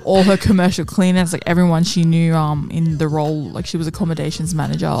all her commercial cleaners, like everyone she knew in the role, like she was accommodations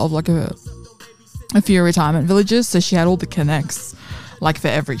manager of like a few retirement villages, so she had all the connects like for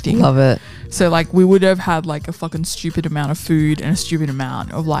everything. Love it. So like we would have had like a fucking stupid amount of food and a stupid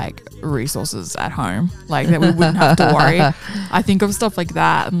amount of like resources at home, like that we wouldn't have to worry. I think of stuff like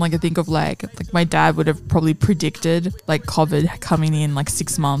that, and like I think of like my dad would have probably predicted like COVID coming in like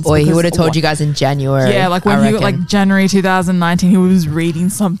 6 months. Or he because would have told you guys in January. yeah, like when he like January 2019, he was reading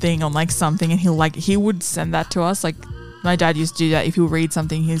something on like something, and he would send that to us. Like my dad used to do that. If he'll read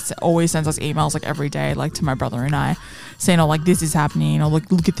something, he always sends us emails like every day, like to my brother and I, saying, oh, like this is happening, or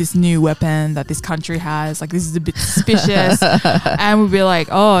look at this new weapon that this country has, like this is a bit suspicious. And we'd be like,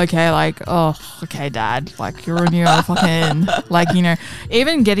 oh, okay, like, oh, okay, dad, like you're on your fucking, like, you know,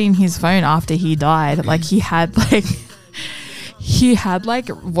 even getting his phone after he died, like he had like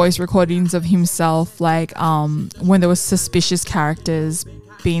voice recordings of himself, like when there was suspicious characters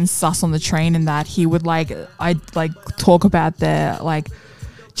being sus on the train, and that he would like I'd like talk about their like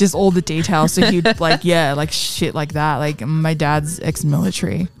just all the details. So he'd like, yeah, like shit like that. Like my dad's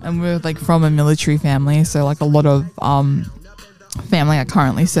ex-military, and we're like from a military family, so like a lot of family are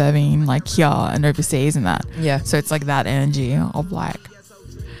currently serving like here and overseas and that. Yeah. So it's like that energy of like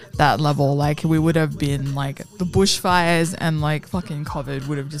that level. Like we would have been like the bushfires, and like fucking COVID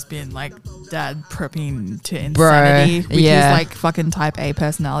would have just been like dad prepping to insanity with his like fucking type A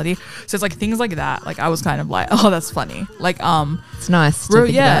personality. So it's like things like that. Like I was kind of like, oh, that's funny. Like it's nice to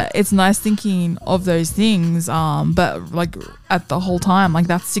think about. it's nice thinking of those things. But like at the whole time, like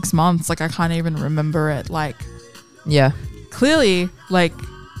that's 6 months. Like I can't even remember it. Like Yeah. clearly, like,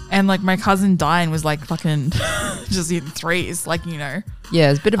 and like my cousin dying was like fucking just in threes, like, you know.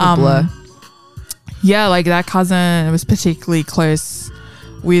 Yeah, it's a bit of a blur. Yeah, like that cousin was particularly close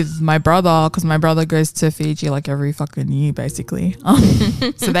with my brother, because my brother goes to Fiji like every fucking year basically.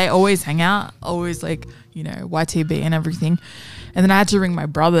 So they always hang out, always like, you know, YTB and everything. And then I had to ring my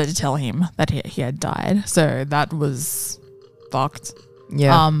brother to tell him that he had died. So that was fucked.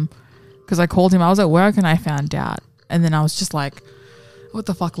 Yeah. Because I called him, I was at work and I found out. And then I was just like, what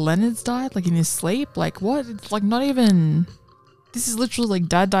the fuck, Leonard's died? Like in his sleep? Like what? It's like not even... This is literally like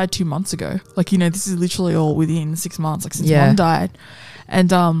dad died 2 months ago. Like, you know, this is literally all within 6 months, like since mom died. And,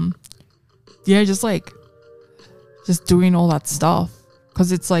 yeah, just doing all that stuff.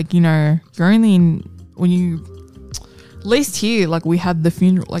 Because it's like, you know, you're only in, when you At least here, like we had the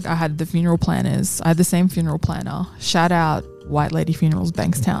funeral, like I had the funeral planners. I had the same funeral planner. Shout out White Lady Funerals,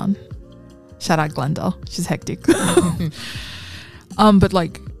 Bankstown. Shout out Glenda. She's hectic. But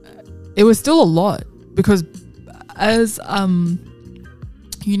like it was still a lot because as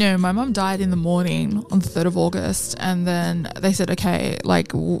you know, my mum died in the morning on the 3rd of August, and then they said, okay,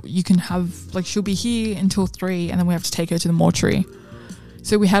 like you can have, like she'll be here until 3 and then we have to take her to the mortuary.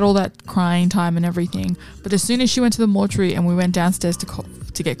 So we had all that crying time and everything. But as soon as she went to the mortuary and we went downstairs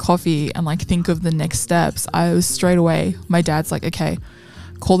to get coffee and like think of the next steps, I was straight away, my dad's like, okay,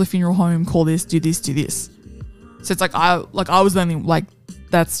 call the funeral home, call this, do this, do this. So it's like I was only like,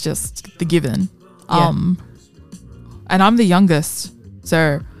 that's just the given. Yeah. And I'm the youngest.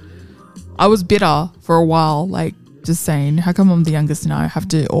 So I was bitter for a while, like just saying, how come I'm the youngest and I have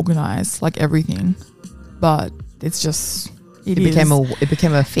to organize like everything? But it's just it became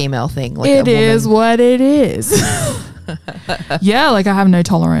a female thing. Like it is what it is. Yeah, like I have no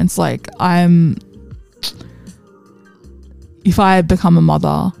tolerance. Like if I become a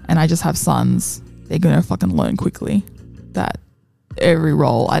mother and I just have sons, they're gonna fucking learn quickly that every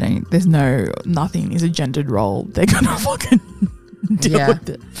role nothing is a gendered role. They're gonna fucking deal with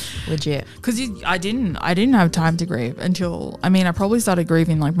it. Legit. Because I didn't have time to grieve until, I mean, I probably started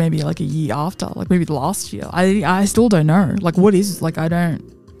grieving like maybe like a year after, like maybe last year. I still don't know. Like what is, like I don't,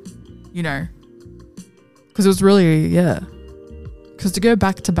 you know, because it was really, because to go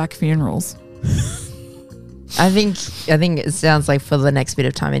back funerals. I think it sounds like for the next bit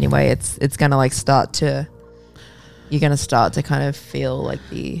of time anyway, it's gonna like you're gonna start to kind of feel like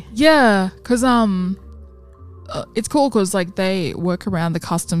because it's cool because like they work around the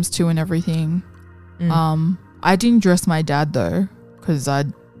customs too and everything. I didn't dress my dad though because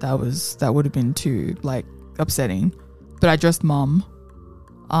that would have been too like upsetting, but I dressed mum.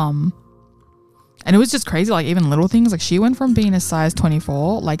 And it was just crazy, like even little things, like she went from being a size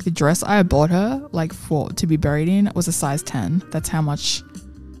 24, like the dress I bought her like to be buried in was a size 10. That's how much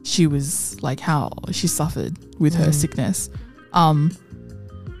she was, like how she suffered with her sickness.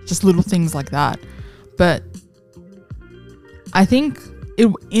 Just little things like that. But I think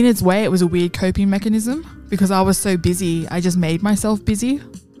in its way it was a weird coping mechanism because I was so busy, I just made myself busy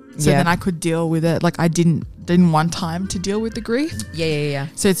so then I could deal with it. Like I didn't want time to deal with the grief. Yeah.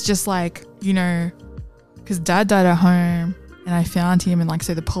 So it's just like, you know, because dad died at home and I found him, and like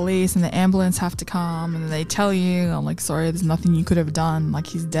so the police and the ambulance have to come and then they tell you, I'm like, sorry, there's nothing you could have done, like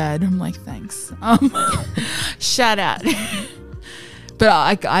he's dead. I'm like, thanks. Shout out. But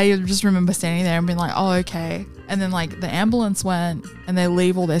I just remember standing there and being like, oh, okay. And then like the ambulance went and they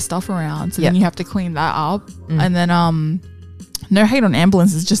leave all their stuff around, so then you have to clean that up. And then no hate on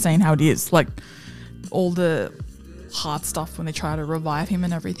ambulances, just saying how it is, like all the hard stuff when they try to revive him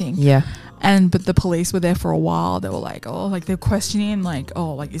and everything. But the police were there for a while. They were like, oh, like they're questioning like,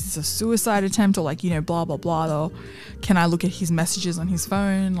 oh, like is this a suicide attempt, or like, you know, blah blah blah, or can I look at his messages on his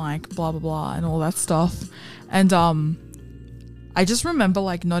phone, like blah blah blah and all that stuff. And I just remember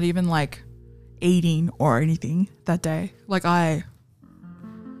like not even like eating or anything that day. Like I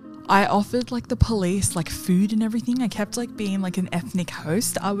offered like the police like food and everything. I kept like being like an ethnic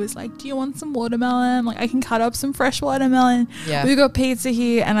host. I was like, do you want some watermelon? Like I can cut up some fresh watermelon. We got pizza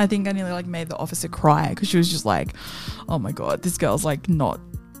here. And I think I nearly like made the officer cry because she was just like, oh my God, this girl's like not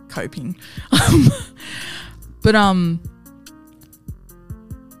coping. But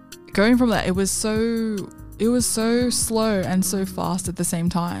going from that, it was so slow and so fast at the same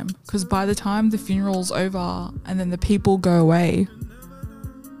time, because by the time the funeral's over and then the people go away,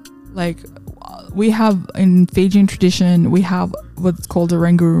 like we have in Fijian tradition, we have what's called a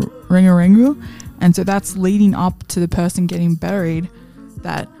ringaringu, and so that's leading up to the person getting buried,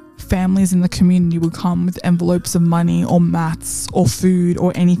 that families in the community would come with envelopes of money or mats or food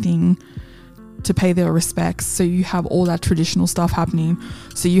or anything to pay their respects. So you have all that traditional stuff happening.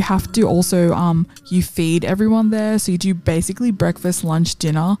 So you have to also you feed everyone there, so you do basically breakfast, lunch,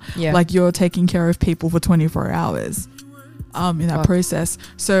 dinner. Like you're taking care of people for 24 hours in that process.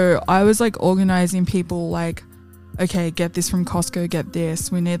 So I was like organizing people, like, okay, get this from Costco, get this,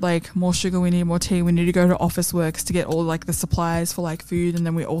 we need like more sugar, we need more tea, we need to go to Office Works to get all like the supplies for like food, and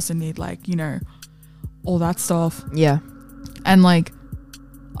then we also need like, you know, all that stuff. And like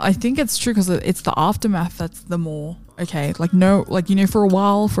I think it's true because it's the aftermath that's the more okay. Like no, like, you know, for a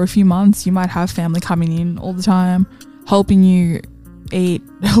while, for a few months, you might have family coming in all the time, helping you eat,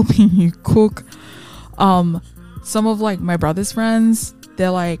 helping you cook. Some of like my brother's friends, they're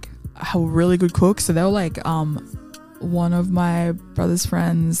like a really good cook. So they were like one of my brother's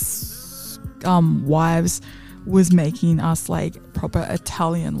friends' wives was making us like proper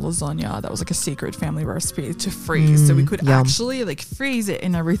Italian lasagna that was like a secret family recipe to freeze, so we could yum. actually like freeze it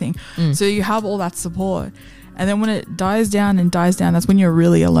and everything. So you have all that support. And then when it dies down, that's when you're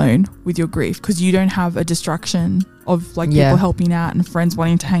really alone with your grief, because you don't have a distraction of like people helping out and friends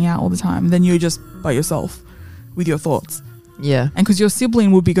wanting to hang out all the time. Then you're just by yourself with your thoughts. Yeah. And because your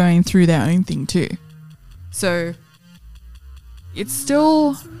sibling will be going through their own thing too. So it's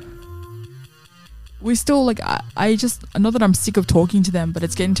still, we still like, I just, not that I'm sick of talking to them, but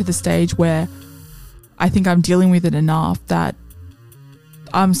it's getting to the stage where I think I'm dealing with it enough that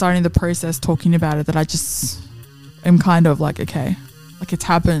I'm starting the process talking about it, that I just am kind of like, okay, like it's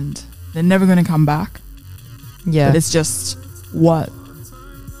happened. They're never going to come back. Yeah. But it's just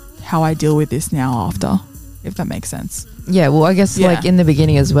how I deal with this now after, if that makes sense. Yeah. Well, I guess like in the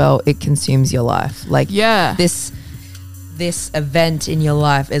beginning as well, it consumes your life. Like this event in your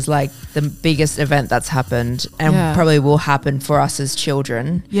life is like the biggest event that's happened and probably will happen for us as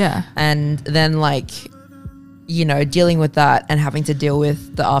children. Yeah. And then like, you know, dealing with that and having to deal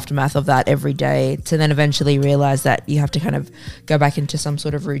with the aftermath of that every day to then eventually realize that you have to kind of go back into some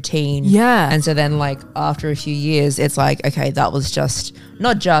sort of routine. Yeah. And so then like after a few years, it's like, okay, that was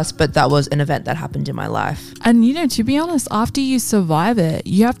but that was an event that happened in my life. And, you know, to be honest, after you survive it,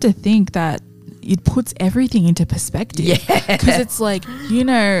 you have to think that it puts everything into perspective. Yeah. Because it's like, you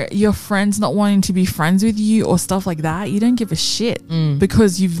know, your friends not wanting to be friends with you or stuff like that, you don't give a shit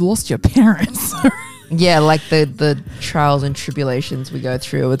because you've lost your parents. Yeah, like the trials and tribulations we go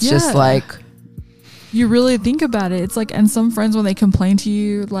through. It's just like, you really think about it. It's like, and some friends, when they complain to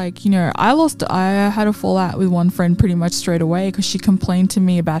you, like, you know, I had a fallout with one friend pretty much straight away because she complained to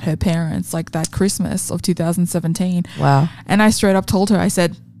me about her parents, like that Christmas of 2017. wow. And I straight up told her, I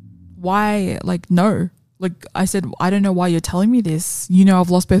said, why? Like, no. Like, I said, I don't know why you're telling me this. You know,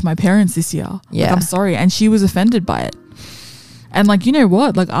 I've lost both my parents this year. Yeah. Like, I'm sorry. And she was offended by it. And like, you know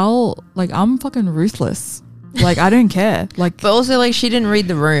what? Like, I'm fucking ruthless. Like, I don't care. Like, But also like she didn't read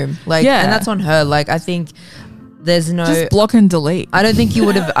the room. Like, and that's on her. Like, I think there's no, just block and delete. I don't think you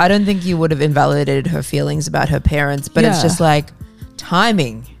would have invalidated her feelings about her parents, but it's just like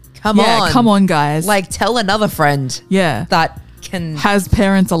timing. Come on, guys. Like, tell another friend. Yeah. That can has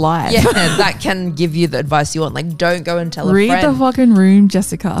parents alive. Yeah, that can give you the advice you want. Like, don't go and tell a friend. Read the fucking room,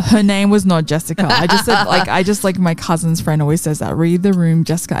 Jessica. Her name was not Jessica. I just said like my cousin's friend always says that. Read the room,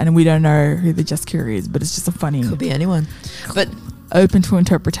 Jessica, and we don't know who the Jessica is, but it's just a funny. Could be anyone, but open to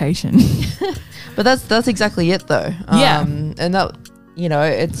interpretation. But that's exactly it, though. And that, you know,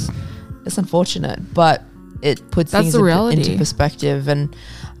 it's unfortunate, but it puts things into perspective. And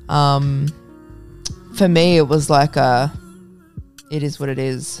for me, it was like it is what it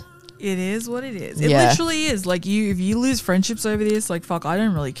is. It is what it is. It literally is. Like, if you lose friendships over this, like, fuck, I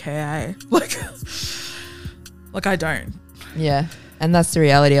don't really care. Like I don't. Yeah. And that's the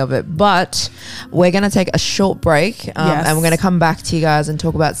reality of it. But we're going to take a short break and we're going to come back to you guys and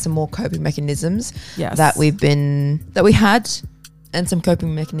talk about some more coping mechanisms that we had, and some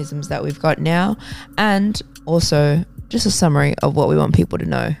coping mechanisms that we've got now, and also just a summary of what we want people to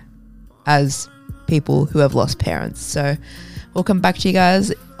know as people who have lost parents. So we'll come back to you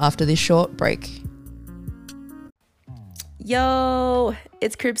guys after this short break. Yo,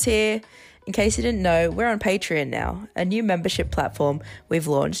 it's Cribs here. In case you didn't know, we're on Patreon now, a new membership platform we've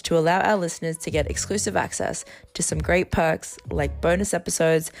launched to allow our listeners to get exclusive access to some great perks like bonus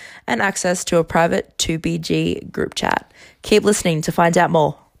episodes and access to a private 2BG group chat. Keep listening to find out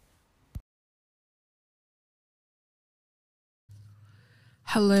more.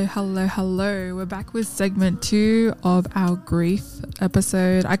 Hello. We're back with segment 2 of our grief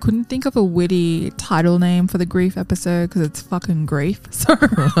episode. I couldn't think of a witty title name for the grief episode because it's fucking grief. So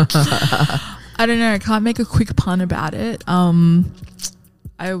I don't know. I can't make a quick pun about it.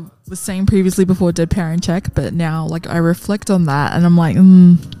 I was saying previously before dead parent check, but now like I reflect on that and I'm like,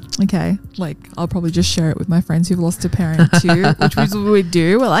 okay, like I'll probably just share it with my friends who've lost a parent too, which is what we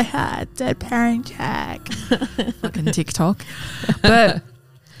do. Well, I had dead parent check. Fucking TikTok. But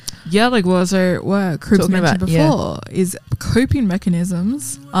yeah, like what Cribs mentioned before is coping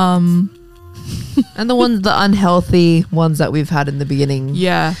mechanisms. And the unhealthy ones that we've had in the beginning.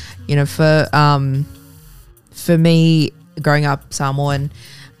 Yeah. You know, for me growing up Samoan,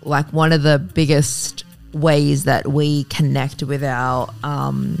 like one of the biggest ways that we connect with our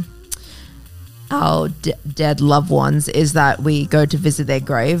dead loved ones is that we go to visit their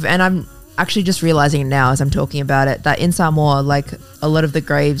grave. And I'm actually just realizing now as I'm talking about it that in Samoa, like a lot of the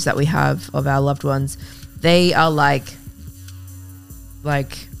graves that we have of our loved ones, they are like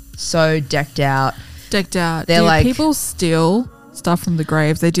so decked out. They're Dude, like, people still stuff from the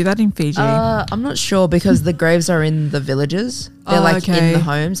graves. They do that in Fiji. I'm not sure because the graves are in the villages. They're like in the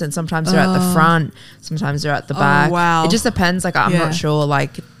homes, and sometimes they're at the front, sometimes they're at the back. Wow. It just depends. Like I'm not sure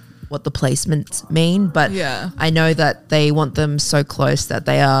like what the placements mean, but I know that they want them so close that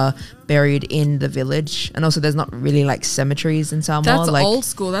they are buried in the village. And also there's not really like cemeteries in Samoa. That's like, old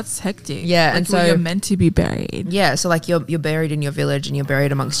school. That's hectic. Yeah, like and so where you're meant to be buried. Yeah, so like you're buried in your village and you're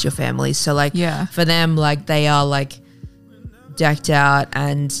buried amongst your families. So like for them, like they are like decked out,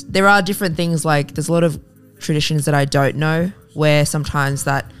 and there are different things. Like there's a lot of traditions that I don't know, where sometimes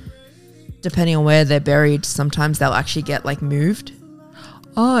that depending on where they're buried, sometimes they'll actually get like moved.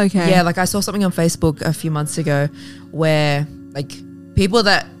 Oh, okay. Yeah, like I saw something on Facebook a few months ago where like people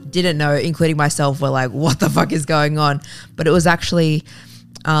that didn't know, including myself, were like, what the fuck is going on? But it was actually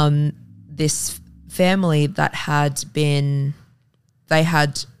this family that they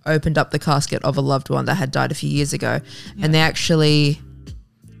had opened up the casket of a loved one that had died a few years ago, and they actually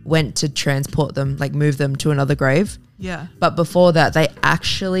went to transport them, like move them to another grave. Yeah. But before that, they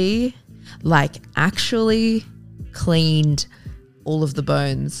actually cleaned all of the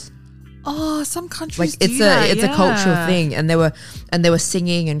bones. Oh, some countries like it's a cultural thing, and they were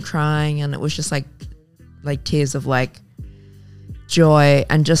singing and crying, and it was just like tears of like joy,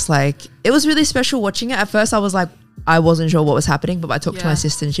 and just like it was really special watching it. At first I was like, I wasn't sure what was happening, but I talked to my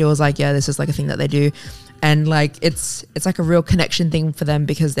sister and she was like, yeah, this is like a thing that they do. And like it's like a real connection thing for them,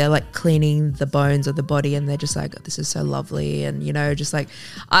 because they're like cleaning the bones of the body, and they're just like, this is so lovely, and just like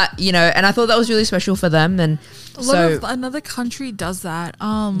and I thought that was really special for them. And a lot of another country does that.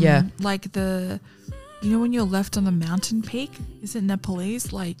 Like when you're left on a mountain peak, is it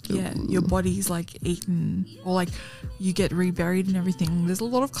Nepalese? Like your body's like eaten, or like you get reburied and everything. There's a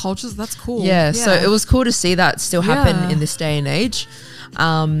lot of cultures. That's cool. Yeah. So it was cool to see that still happen in this day and age.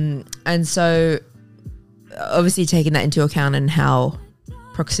 And so obviously taking that into account, and how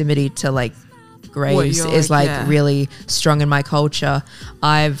proximity to like graves is like really strong in my culture.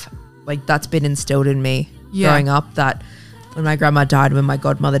 I've like that's been instilled in me growing up, that when my grandma died, when my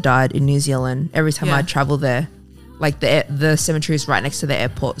godmother died in New Zealand, every time I'd travel there, like the cemetery is right next to the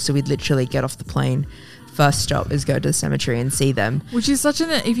airport, so we'd literally get off the plane, first stop is go to the cemetery and see them. Which is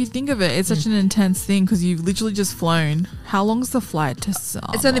if you think of it, it's such an intense thing, because you've literally just flown. How long's the flight to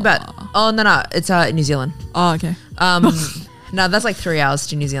Samoa? It's only about it's New Zealand. Oh, okay. No, that's like 3 hours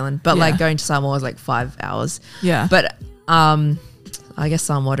to New Zealand, but like going to Samoa is like 5 hours. Yeah. But I guess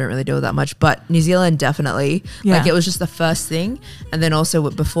Samoa don't really do it that much, but New Zealand definitely. Like it was just the first thing, and then also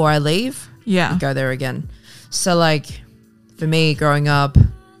before I leave, go there again. So like for me growing up,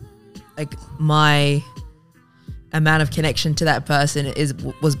 like my amount of connection to that person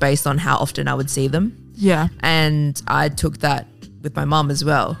was based on how often I would see them. Yeah. And I took that with my mum as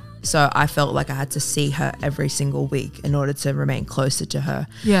well. So I felt like I had to see her every single week in order to remain closer to her.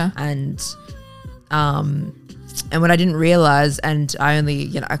 Yeah. And what I didn't realize, and I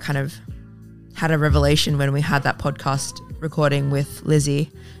only, I kind of had a revelation when we had that podcast recording with Lizzie.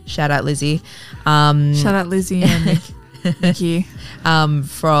 Shout out Lizzie. Shout out Lizzie and Nikki.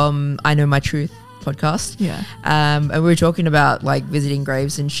 From I Know My Truth podcast. Yeah. And we were talking about like visiting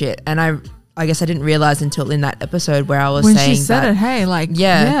graves and shit. And I guess I didn't realize until in that episode where I was saying that. When she said it, hey, like,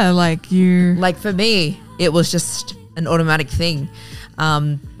 like you. Like for me, it was just an automatic thing.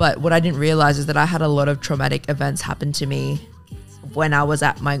 But what I didn't realize is that I had a lot of traumatic events happen to me when I was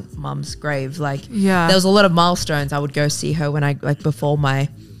at my mum's grave. Like there was a lot of milestones. I would go see her when before my,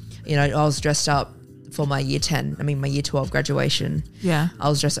 I was dressed up for my year 12 graduation. Yeah. I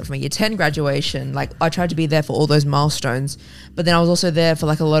was dressed up for my year 10 graduation. Like I tried to be there for all those milestones, but then I was also there for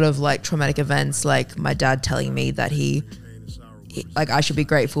like a lot of like traumatic events, like my dad telling me that he like I should be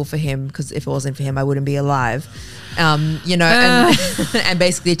grateful for him, because if it wasn't for him I wouldn't be alive. And and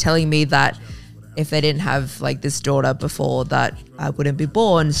basically telling me that if they didn't have like this daughter before, that I wouldn't be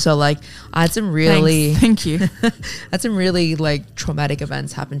born. So like I had some really Thank you. had some really like traumatic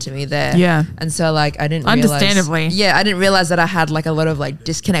events happen to me there. Yeah. And so like I didn't understandably I didn't realize that I had like a lot of like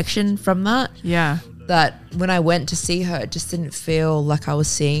disconnection from that. Yeah. That when I went to see her, it just didn't feel like I was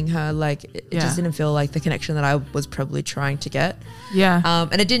seeing her. Like it just didn't feel like the connection that I was probably trying to get. Yeah.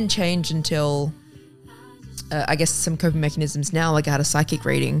 And it didn't change until I guess some coping mechanisms now. Like I had a psychic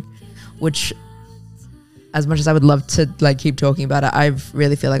reading, which as much as I would love to like keep talking about it, I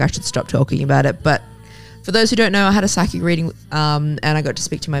really feel like I should stop talking about it. But for those who don't know, I had a psychic reading and I got to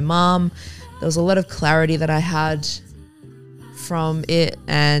speak to my mom. There was a lot of clarity that I had from it.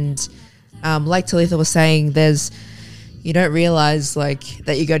 And like Talitha was saying, you don't realize like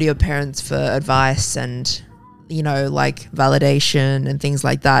that you go to your parents for advice and, like validation and things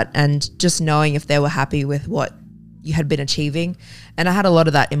like that. And just knowing if they were happy with what you had been achieving. And I had a lot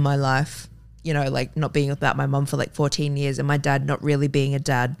of that in my life, you know, like not being without my mum for like 14 years and my dad not really being a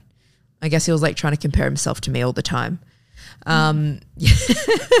dad. I guess he was like trying to compare himself to me all the time. And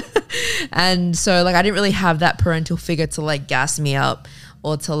so like I didn't really have that parental figure to like gas me up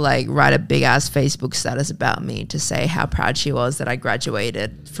or to like write a big ass Facebook status about me to say how proud she was that I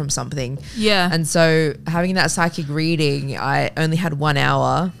graduated from something. Yeah. And so having that psychic reading, I only had 1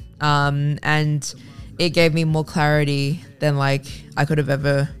 hour, and it gave me more clarity than like I could have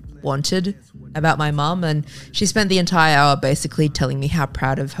ever wanted about my mum. And she spent the entire hour basically telling me how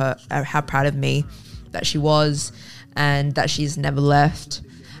proud of her, how proud of me that she was, and that she's never left.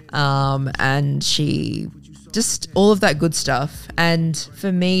 And she just all of that good stuff. And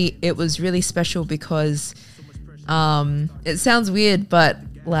for me, it was really special because it sounds weird, but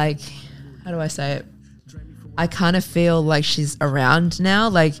like, how do I say it? I kind of feel like she's around now.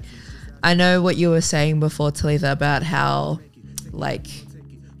 Like, I know what you were saying before, Talitha, about how like,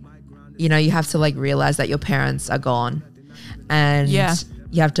 you know, you have to like realize that your parents are gone and you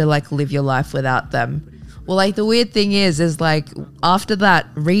have to like live your life without them. Well, like the weird thing is like after that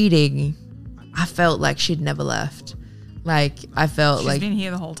reading, I felt like she'd never left. Like I felt She's like been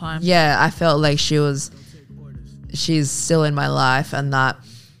here the whole time. Yeah, I felt like she's still in my life, and that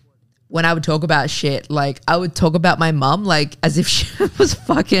when I would talk about shit, like I would talk about my mum like as if she was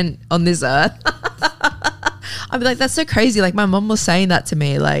fucking on this earth. I'd be like, that's so crazy. Like my mum was saying that to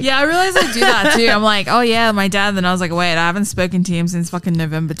me. Like, Yeah, I realized I do that too. I'm like, oh yeah, my dad. Then I was like, wait, I haven't spoken to him since fucking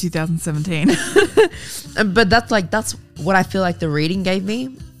November 2017. but that's what I feel like the reading gave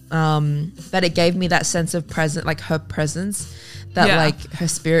me. That it gave me that sense of present, like her presence, that like her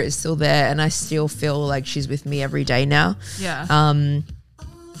spirit is still there, and I still feel like she's with me every day now. Yeah.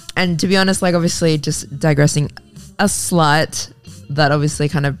 And to be honest, like obviously just digressing a slight, that obviously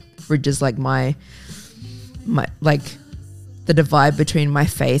kind of bridges like my like the divide between my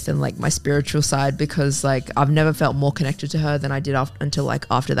faith and like my spiritual side, because like I've never felt more connected to her than I did until like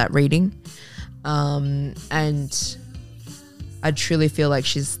after that reading. And I truly feel like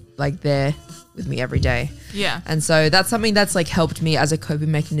she's like there with me every day. Yeah. And so that's something that's like helped me as a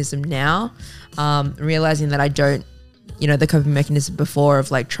coping mechanism now, realizing that I don't, you know, the coping mechanism before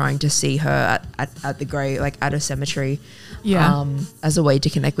of like trying to see her at the grave, like at a cemetery, as a way to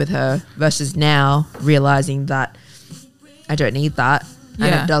connect with her, versus now realizing that I don't need that,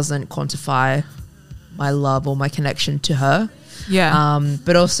 and it doesn't quantify my love or my connection to her. Yeah.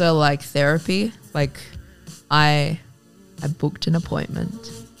 But also like therapy, like I booked an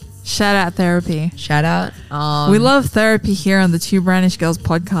appointment. Shout out therapy. Shout out. We love therapy here on the Two Brownish Girls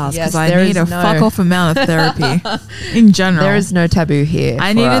podcast, because Yes, I there need a is no- fuck off amount of therapy in general. There is no taboo here.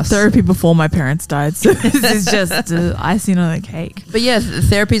 I for needed us. therapy before my parents died, so this is just icing on the cake. But yeah,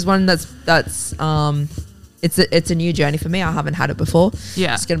 therapy is one that's it's a new journey for me. I haven't had it before.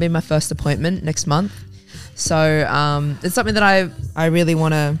 Yeah. It's gonna be my first appointment next month. So it's something that I really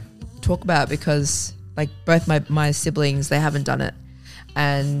want to talk about, because like both my siblings, they haven't done it,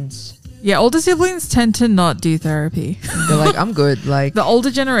 and Yeah, older siblings tend to not do therapy. they're like, I'm good. Like The older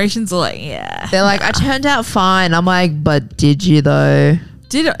generations are like, yeah. they're like, I turned out fine. I'm like, but did you though?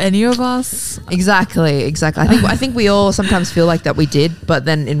 Did any of us? Exactly. I think we all sometimes feel like that we did, but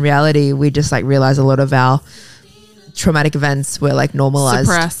then in reality, we just like realize a lot of our traumatic events were like normalized.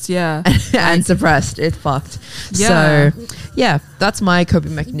 Suppressed, yeah. And suppressed. It's fucked. Yeah. So yeah, that's my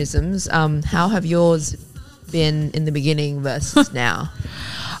coping mechanisms. How have yours been in the beginning versus now?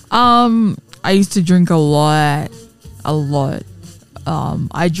 I used to drink a lot.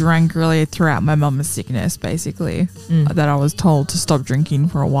 I drank really throughout my mum's sickness, basically, that I was told to stop drinking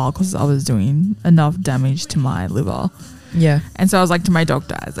for a while because I was doing enough damage to my liver. Yeah. And so I was like to my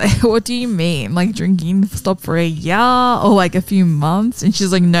doctor, I was like, what do you mean? Like drinking stop for a year or like a few months? And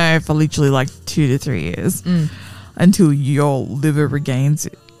she's like, no, for literally like 2 to 3 years until your liver regains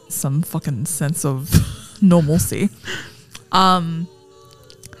some fucking sense of normalcy.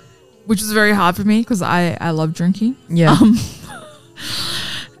 Which was very hard for me because I love drinking. Yeah.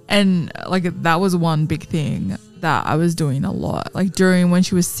 And like that was one big thing that I was doing a lot, like during when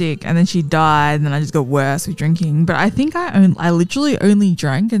she was sick, and then she died, and then I just got worse with drinking. But I think I literally only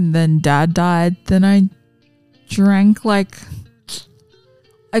drank, and then Dad died. Then I drank like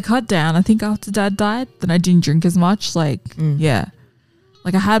I cut down. I think after Dad died, then I didn't drink as much. Like yeah,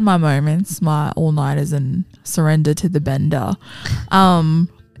 like I had my moments, my all nighters, and surrender to the bender.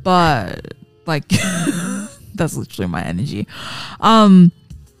 But like that's literally my energy.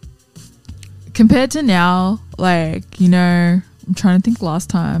 Compared to now, like, you know, I'm trying to think last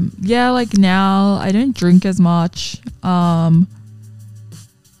time. Yeah, like now I don't drink as much. I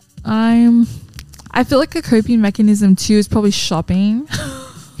I feel like a coping mechanism too is probably shopping.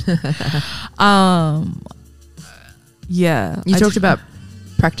 Yeah. You talked about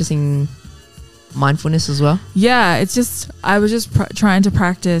practicing mindfulness as well. Yeah, it's just I was just trying to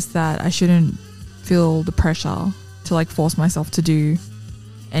practice that I shouldn't feel the pressure to like force myself to do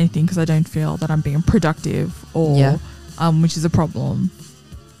anything because I don't feel that I'm being productive or which is a problem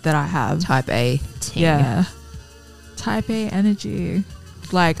that I have. Type A. Yeah. Type A energy.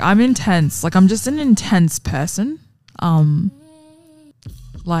 Like I'm intense. Like I'm just an intense person.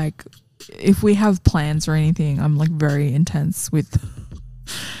 Like if we have plans or anything, I'm like very intense with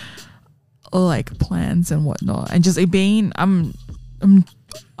like plans and whatnot. And just it being I'm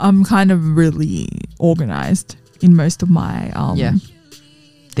kind of really organized in most of my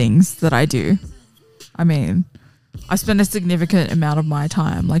things that I do. I mean, I spend a significant amount of my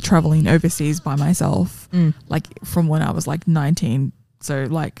time like traveling overseas by myself, like from when I was like 19. So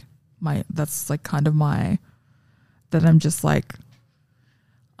like that's like kind of that I'm just like,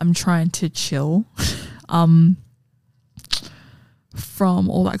 I'm trying to chill from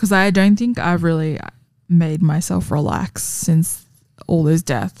all that because I don't think I've really made myself relax since all those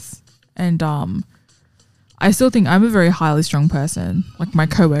deaths. And I still think I'm a very highly strong person. Like my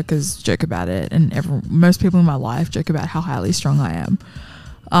coworkers joke about it, and most people in my life joke about how highly strong I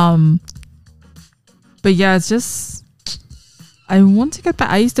am. But yeah, it's just I want to get back.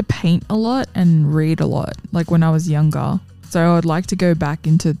 I used to paint a lot and read a lot, like when I was younger. So I'd like to go back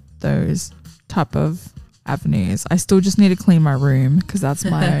into those type of avenues. I still just need to clean my room because that's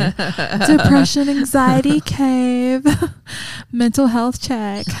my depression, anxiety cave, mental health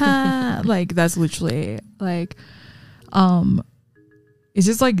check. Like that's literally like, it's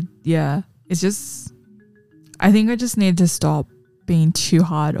just like, yeah, it's just, I think I just need to stop being too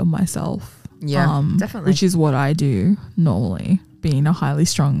hard on myself. Yeah, definitely. Which is what I do normally, being a highly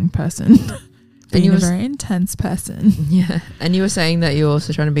strong person. Being a very intense person. Yeah. And you were saying that you're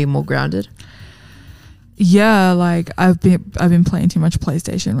also trying to be more grounded. Yeah, like I've been playing too much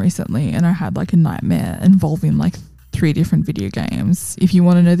PlayStation recently, and I had like a nightmare involving like 3 different video games. If you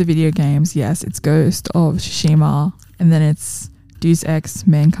want to know the video games, yes, it's Ghost of Tsushima, and then it's Deus Ex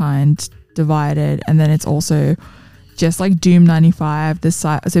Mankind Divided, and then it's also just like Doom 95.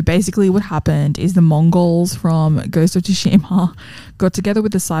 So basically what happened is the Mongols from Ghost of Tsushima got together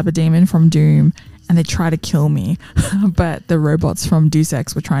with the cyber demon from Doom, and they tried to kill me. But the robots from Deus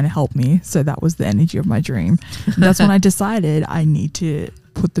Ex were trying to help me. So that was the energy of my dream. And that's when I decided I need to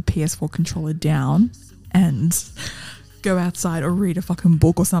put the PS4 controller down and go outside or read a fucking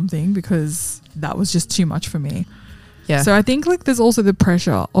book or something, because that was just too much for me. Yeah. So I think like there's also the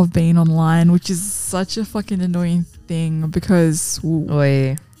pressure of being online, which is such a fucking annoying thing because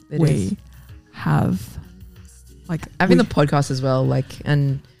we have like having the podcast as well. Like,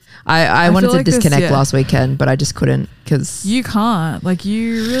 and I wanted to like disconnect last weekend, but I just couldn't because you can't. Like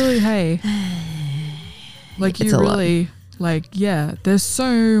you really, like you really like, yeah. There's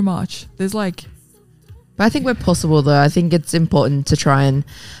so much. There's like, but I think we're possible though. I think it's important to try and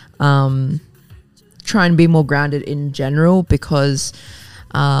be more grounded in general, because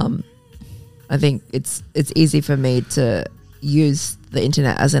I think it's easy for me to use the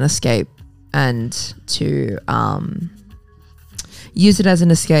internet as an escape and to use it as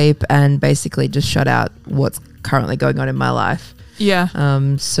an escape and basically just shut out what's currently going on in my life.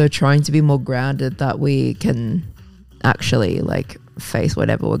 Yeah. So trying to be more grounded that we can actually like face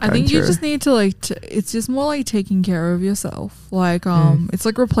whatever we're going through. I think you just need to like it's just more like taking care of yourself. Like it's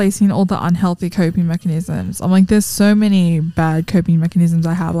like replacing all the unhealthy coping mechanisms. I'm like, there's so many bad coping mechanisms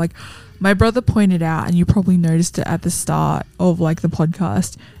I have. Like my brother pointed out, and you probably noticed it at the start of like the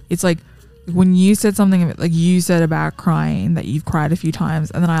podcast, it's like when you said something like you said about crying, that you've cried a few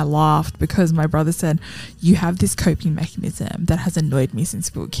times, and then I laughed because my brother said you have this coping mechanism that has annoyed me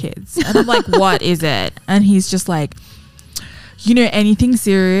since we were kids. And I'm like, what is it? And he's just like, you know, anything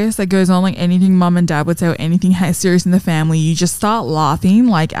serious that goes on, like anything mum and dad would say or anything serious in the family, you just start laughing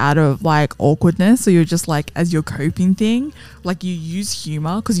like out of like awkwardness. So you're just like, as your coping thing, like you use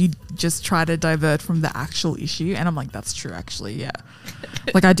humor because you just try to divert from the actual issue. And I'm like, that's true actually, yeah.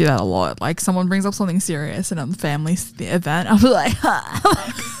 Like I do that a lot. Like someone brings up something serious in a family event, I'm like,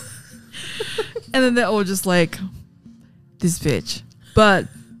 and then they're all just like, this bitch. But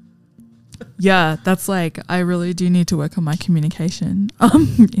yeah, that's like, I really do need to work on my communication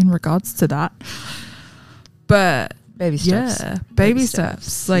in regards to that. But baby steps. Yeah, baby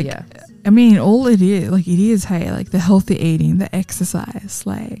steps. Like, yeah. I mean, all it is, like it is, hey, like the healthy eating, the exercise.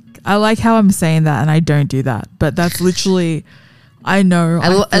 Like I like how I'm saying that and I don't do that. But that's literally I know.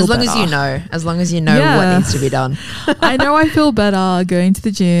 As long as you know. As long as you know what needs to be done. I know I feel better going to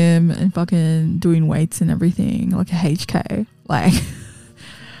the gym and fucking doing weights and everything, like a HK. Like,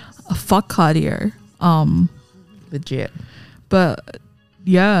 a fuck cardio. Legit. But,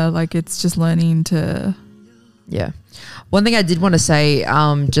 yeah, like, it's just learning to... Yeah. One thing I did want to say,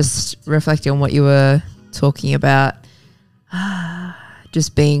 just reflecting on what you were talking about,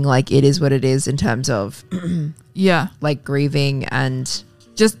 just being like, it is what it is in terms of... yeah. Like grieving and...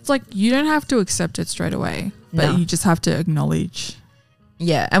 Just like, you don't have to accept it straight away, but you just have to acknowledge.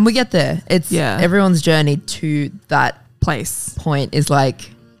 Yeah. And we get there. It's everyone's journey to that point is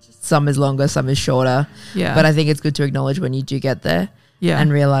like, some is longer, some is shorter. Yeah. But I think it's good to acknowledge when you do get there. Yeah.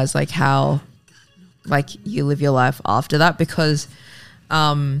 And realize like how like you live your life after that, because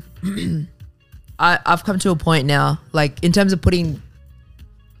I've come to a point now, like in terms of putting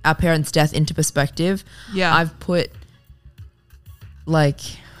our parents' death into perspective. Yeah. I've put like,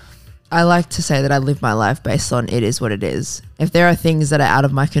 I like to say that I live my life based on it is what it is. If there are things that are out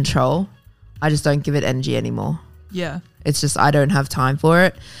of my control, I just don't give it energy anymore. Yeah. It's just I don't have time for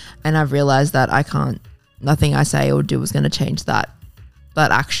it. And I've realized that nothing I say or do is going to change that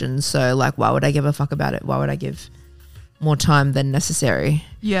action. So like, why would I give a fuck about it? Why would I give more time than necessary?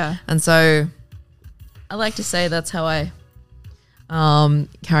 Yeah. And so I like to say that's how I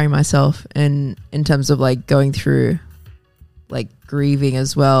carry myself in terms of like going through like grieving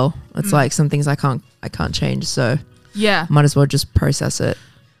as well. It's like some things I can't change. So yeah, might as well just process it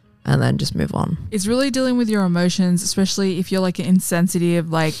and then just move on. It's really dealing with your emotions, especially if you're like an insensitive,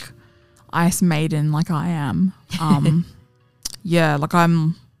 like ice maiden, like I am. Yeah, like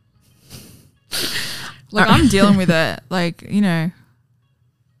I'm dealing with it. Like, you know,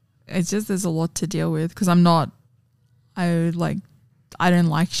 it's just there's a lot to deal with because I don't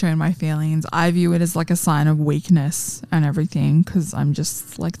like showing my feelings. I view it as like a sign of weakness and everything because I'm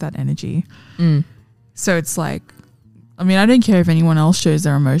just like that energy. So it's like, I mean, I don't care if anyone else shows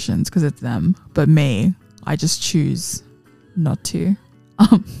their emotions because it's them, but me, I just choose not to.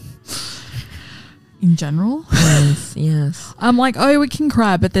 In general. Yes. I'm like, oh, we can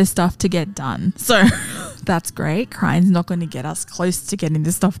cry, but there's stuff to get done. So that's great. Crying's not going to get us close to getting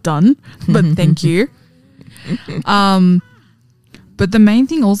this stuff done, but thank you. But the main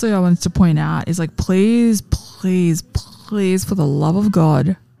thing also I wanted to point out is like, please, please, please, for the love of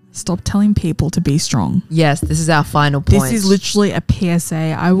God, stop telling people to be strong. Yes, this is our final point. This is literally a PSA.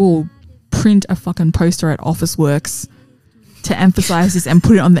 I will print a fucking poster at Officeworks to emphasize this and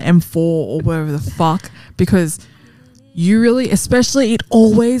put it on the M4 or wherever the fuck, because you really, especially it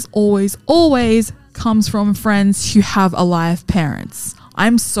always, always, always comes from friends who have alive parents.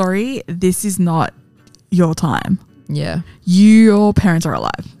 I'm sorry, this is not your time. Yeah. Your parents are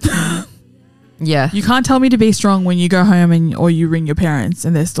alive. Yeah. You can't tell me to be strong when you go home or you ring your parents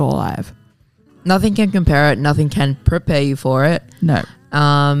and they're still alive. Nothing can compare it. Nothing can prepare you for it. No.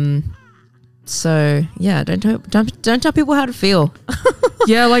 So yeah, don't tell people how to feel.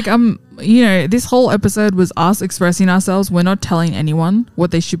 Yeah, like you know, this whole episode was us expressing ourselves. We're not telling anyone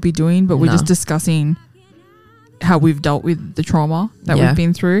what they should be doing, but we're just discussing how we've dealt with the trauma that we've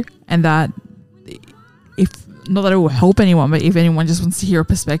been through, and that if not that it will help anyone, but if anyone just wants to hear a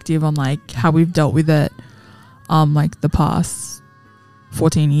perspective on like how we've dealt with it, like the past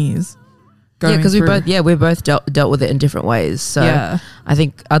 14 years. Yeah, because we both dealt with it in different ways. So yeah. I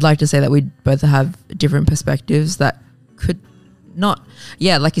think I'd like to say that we both have different perspectives that could not,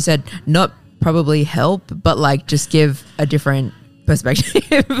 like you said, not probably help, but like just give a different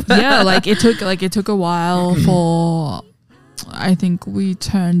perspective. Yeah, like it took a while for, I think we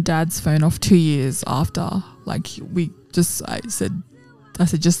turned Dad's phone off 2 years after. Like I said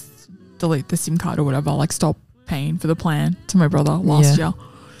just delete the SIM card or whatever. Like stop paying for the plan to my brother last year.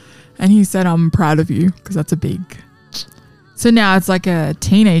 And he said, I'm proud of you, because that's a big. So now it's like a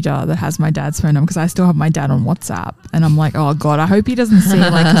teenager that has my dad's phone number, because I still have my dad on WhatsApp. And I'm like, oh God, I hope he doesn't see,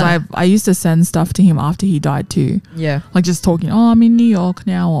 like, because I used to send stuff to him after he died too. Yeah. Like just talking, oh, I'm in New York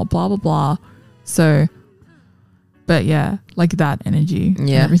now, or blah, blah, blah. So, but yeah, like that energy. Yeah.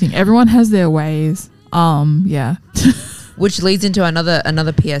 And everything. Everyone has their ways. Yeah. Which leads into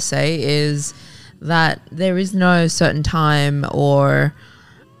another PSA is that there is no certain time or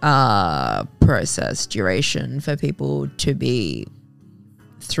process duration for people to be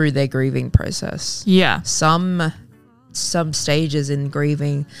through their grieving process. Yeah. Some stages in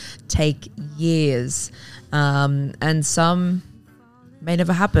grieving take years, and some may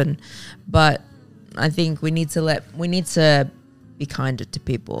never happen. But I think we need to be kinder to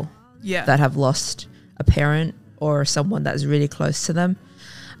people that have lost a parent or someone that's really close to them,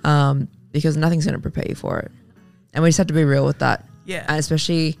 because nothing's going to prepare you for it. And we just have to be real with that. Yeah. And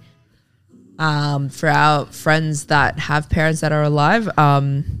especially for our friends that have parents that are alive.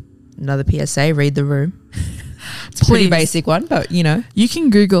 Another PSA, read the room. It's a pretty basic one, but you know. You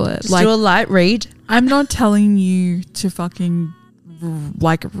can Google it. Just do a light read. I'm not telling you to fucking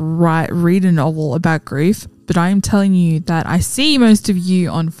read a novel about grief, but I am telling you that I see most of you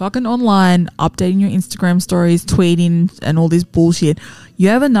on fucking online, updating your Instagram stories, tweeting and all this bullshit. You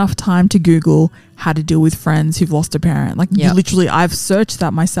have enough time to Google how to deal with friends who've lost a parent. Like you literally, I've searched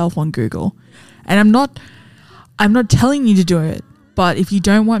that myself on Google, and I'm not telling you to do it, but if you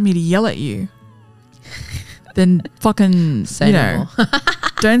don't want me to yell at you, then fucking say no more.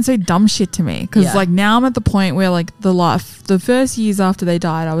 Don't say dumb shit to me, because like now I'm at the point where like the first years after they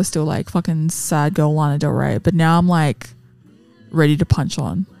died, I was still like fucking sad girl Lana Del Rey, but now I'm like ready to punch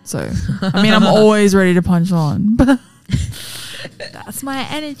on. So I mean, I'm always ready to punch on, but that's my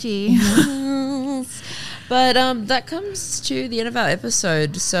energy. But that comes to the end of our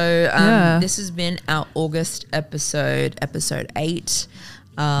episode. So this has been our August episode 8.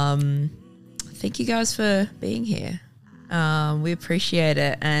 Thank you guys for being here. We appreciate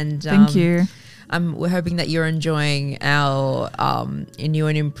it, and thank you. We're hoping that you're enjoying our new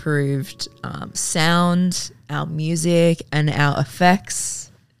and improved sound, our music, and our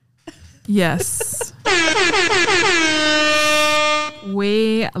effects. Yes.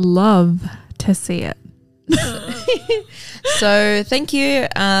 We love to see it. So thank you.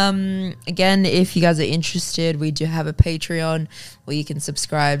 Again, if you guys are interested, we do have a Patreon where you can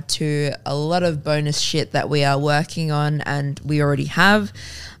subscribe to a lot of bonus shit that we are working on, and we already have.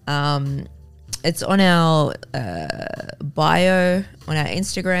 It's on our bio on our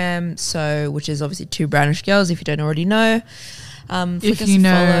Instagram, so which is obviously Two Brownish Girls. If you don't already know, if you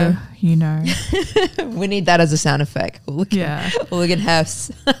know, you know. We need that as a sound effect. We're gonna have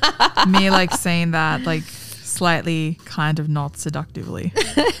me like saying that like slightly kind of not seductively.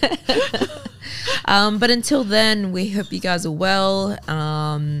 But until then, we hope you guys are well.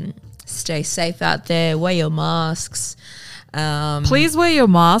 Stay safe out there. Wear your masks. Please wear your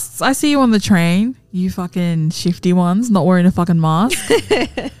masks. I see you on the train, you fucking shifty ones, not wearing a fucking mask.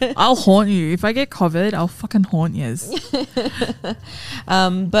 I'll haunt you. If I get COVID, I'll fucking haunt yous.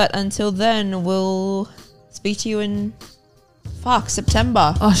 But until then, we'll speak to you in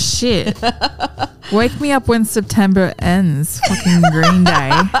September. Oh shit. Wake me up when September ends. Fucking Green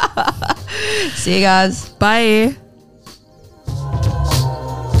Day. See you guys. Bye.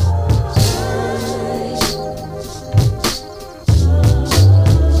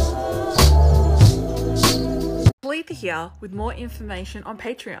 Letha here with more information on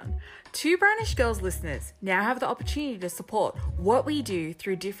Patreon. Two Brownish Girls listeners now have the opportunity to support what we do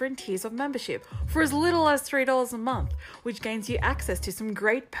through different tiers of membership for as little as $3 a month, which gains you access to some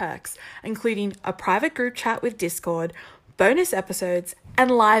great perks, including a private group chat with Discord, bonus episodes, and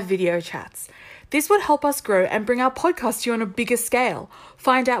live video chats. This would help us grow and bring our podcast to you on a bigger scale.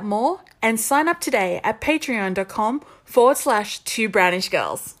 Find out more and sign up today at patreon.com/Two Brownish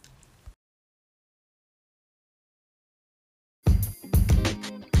Girls.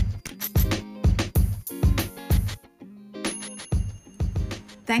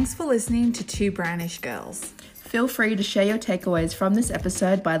 Thanks for listening to Two Brownish Girls. Feel free to share your takeaways from this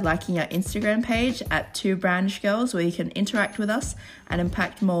episode by liking our Instagram page at Two Brownish Girls, where you can interact with us and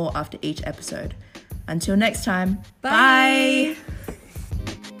impact more after each episode. Until next time, bye.